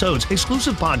to episodes,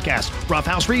 exclusive podcasts, Rough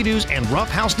House redos, and Rough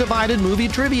House Divided movie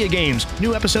trivia games.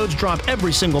 New episodes drop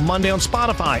every single Monday on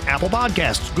Spotify, Apple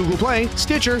Podcasts, Google Play,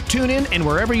 Stitcher, TuneIn, and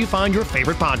wherever you find your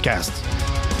favorite podcasts.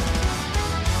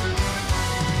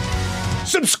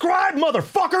 Subscribe,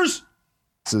 motherfuckers!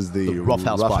 This is the Rough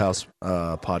House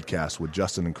podcast with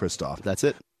Justin and Christoph. That's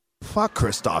it. Fuck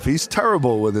Christoph. He's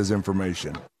terrible with his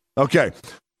information. Okay.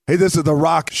 Hey, this is The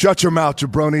Rock. Shut your mouth,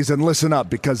 jabronis, and listen up,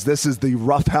 because this is the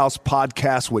Rough House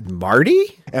podcast with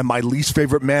Marty? And my least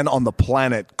favorite man on the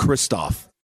planet, Christoph.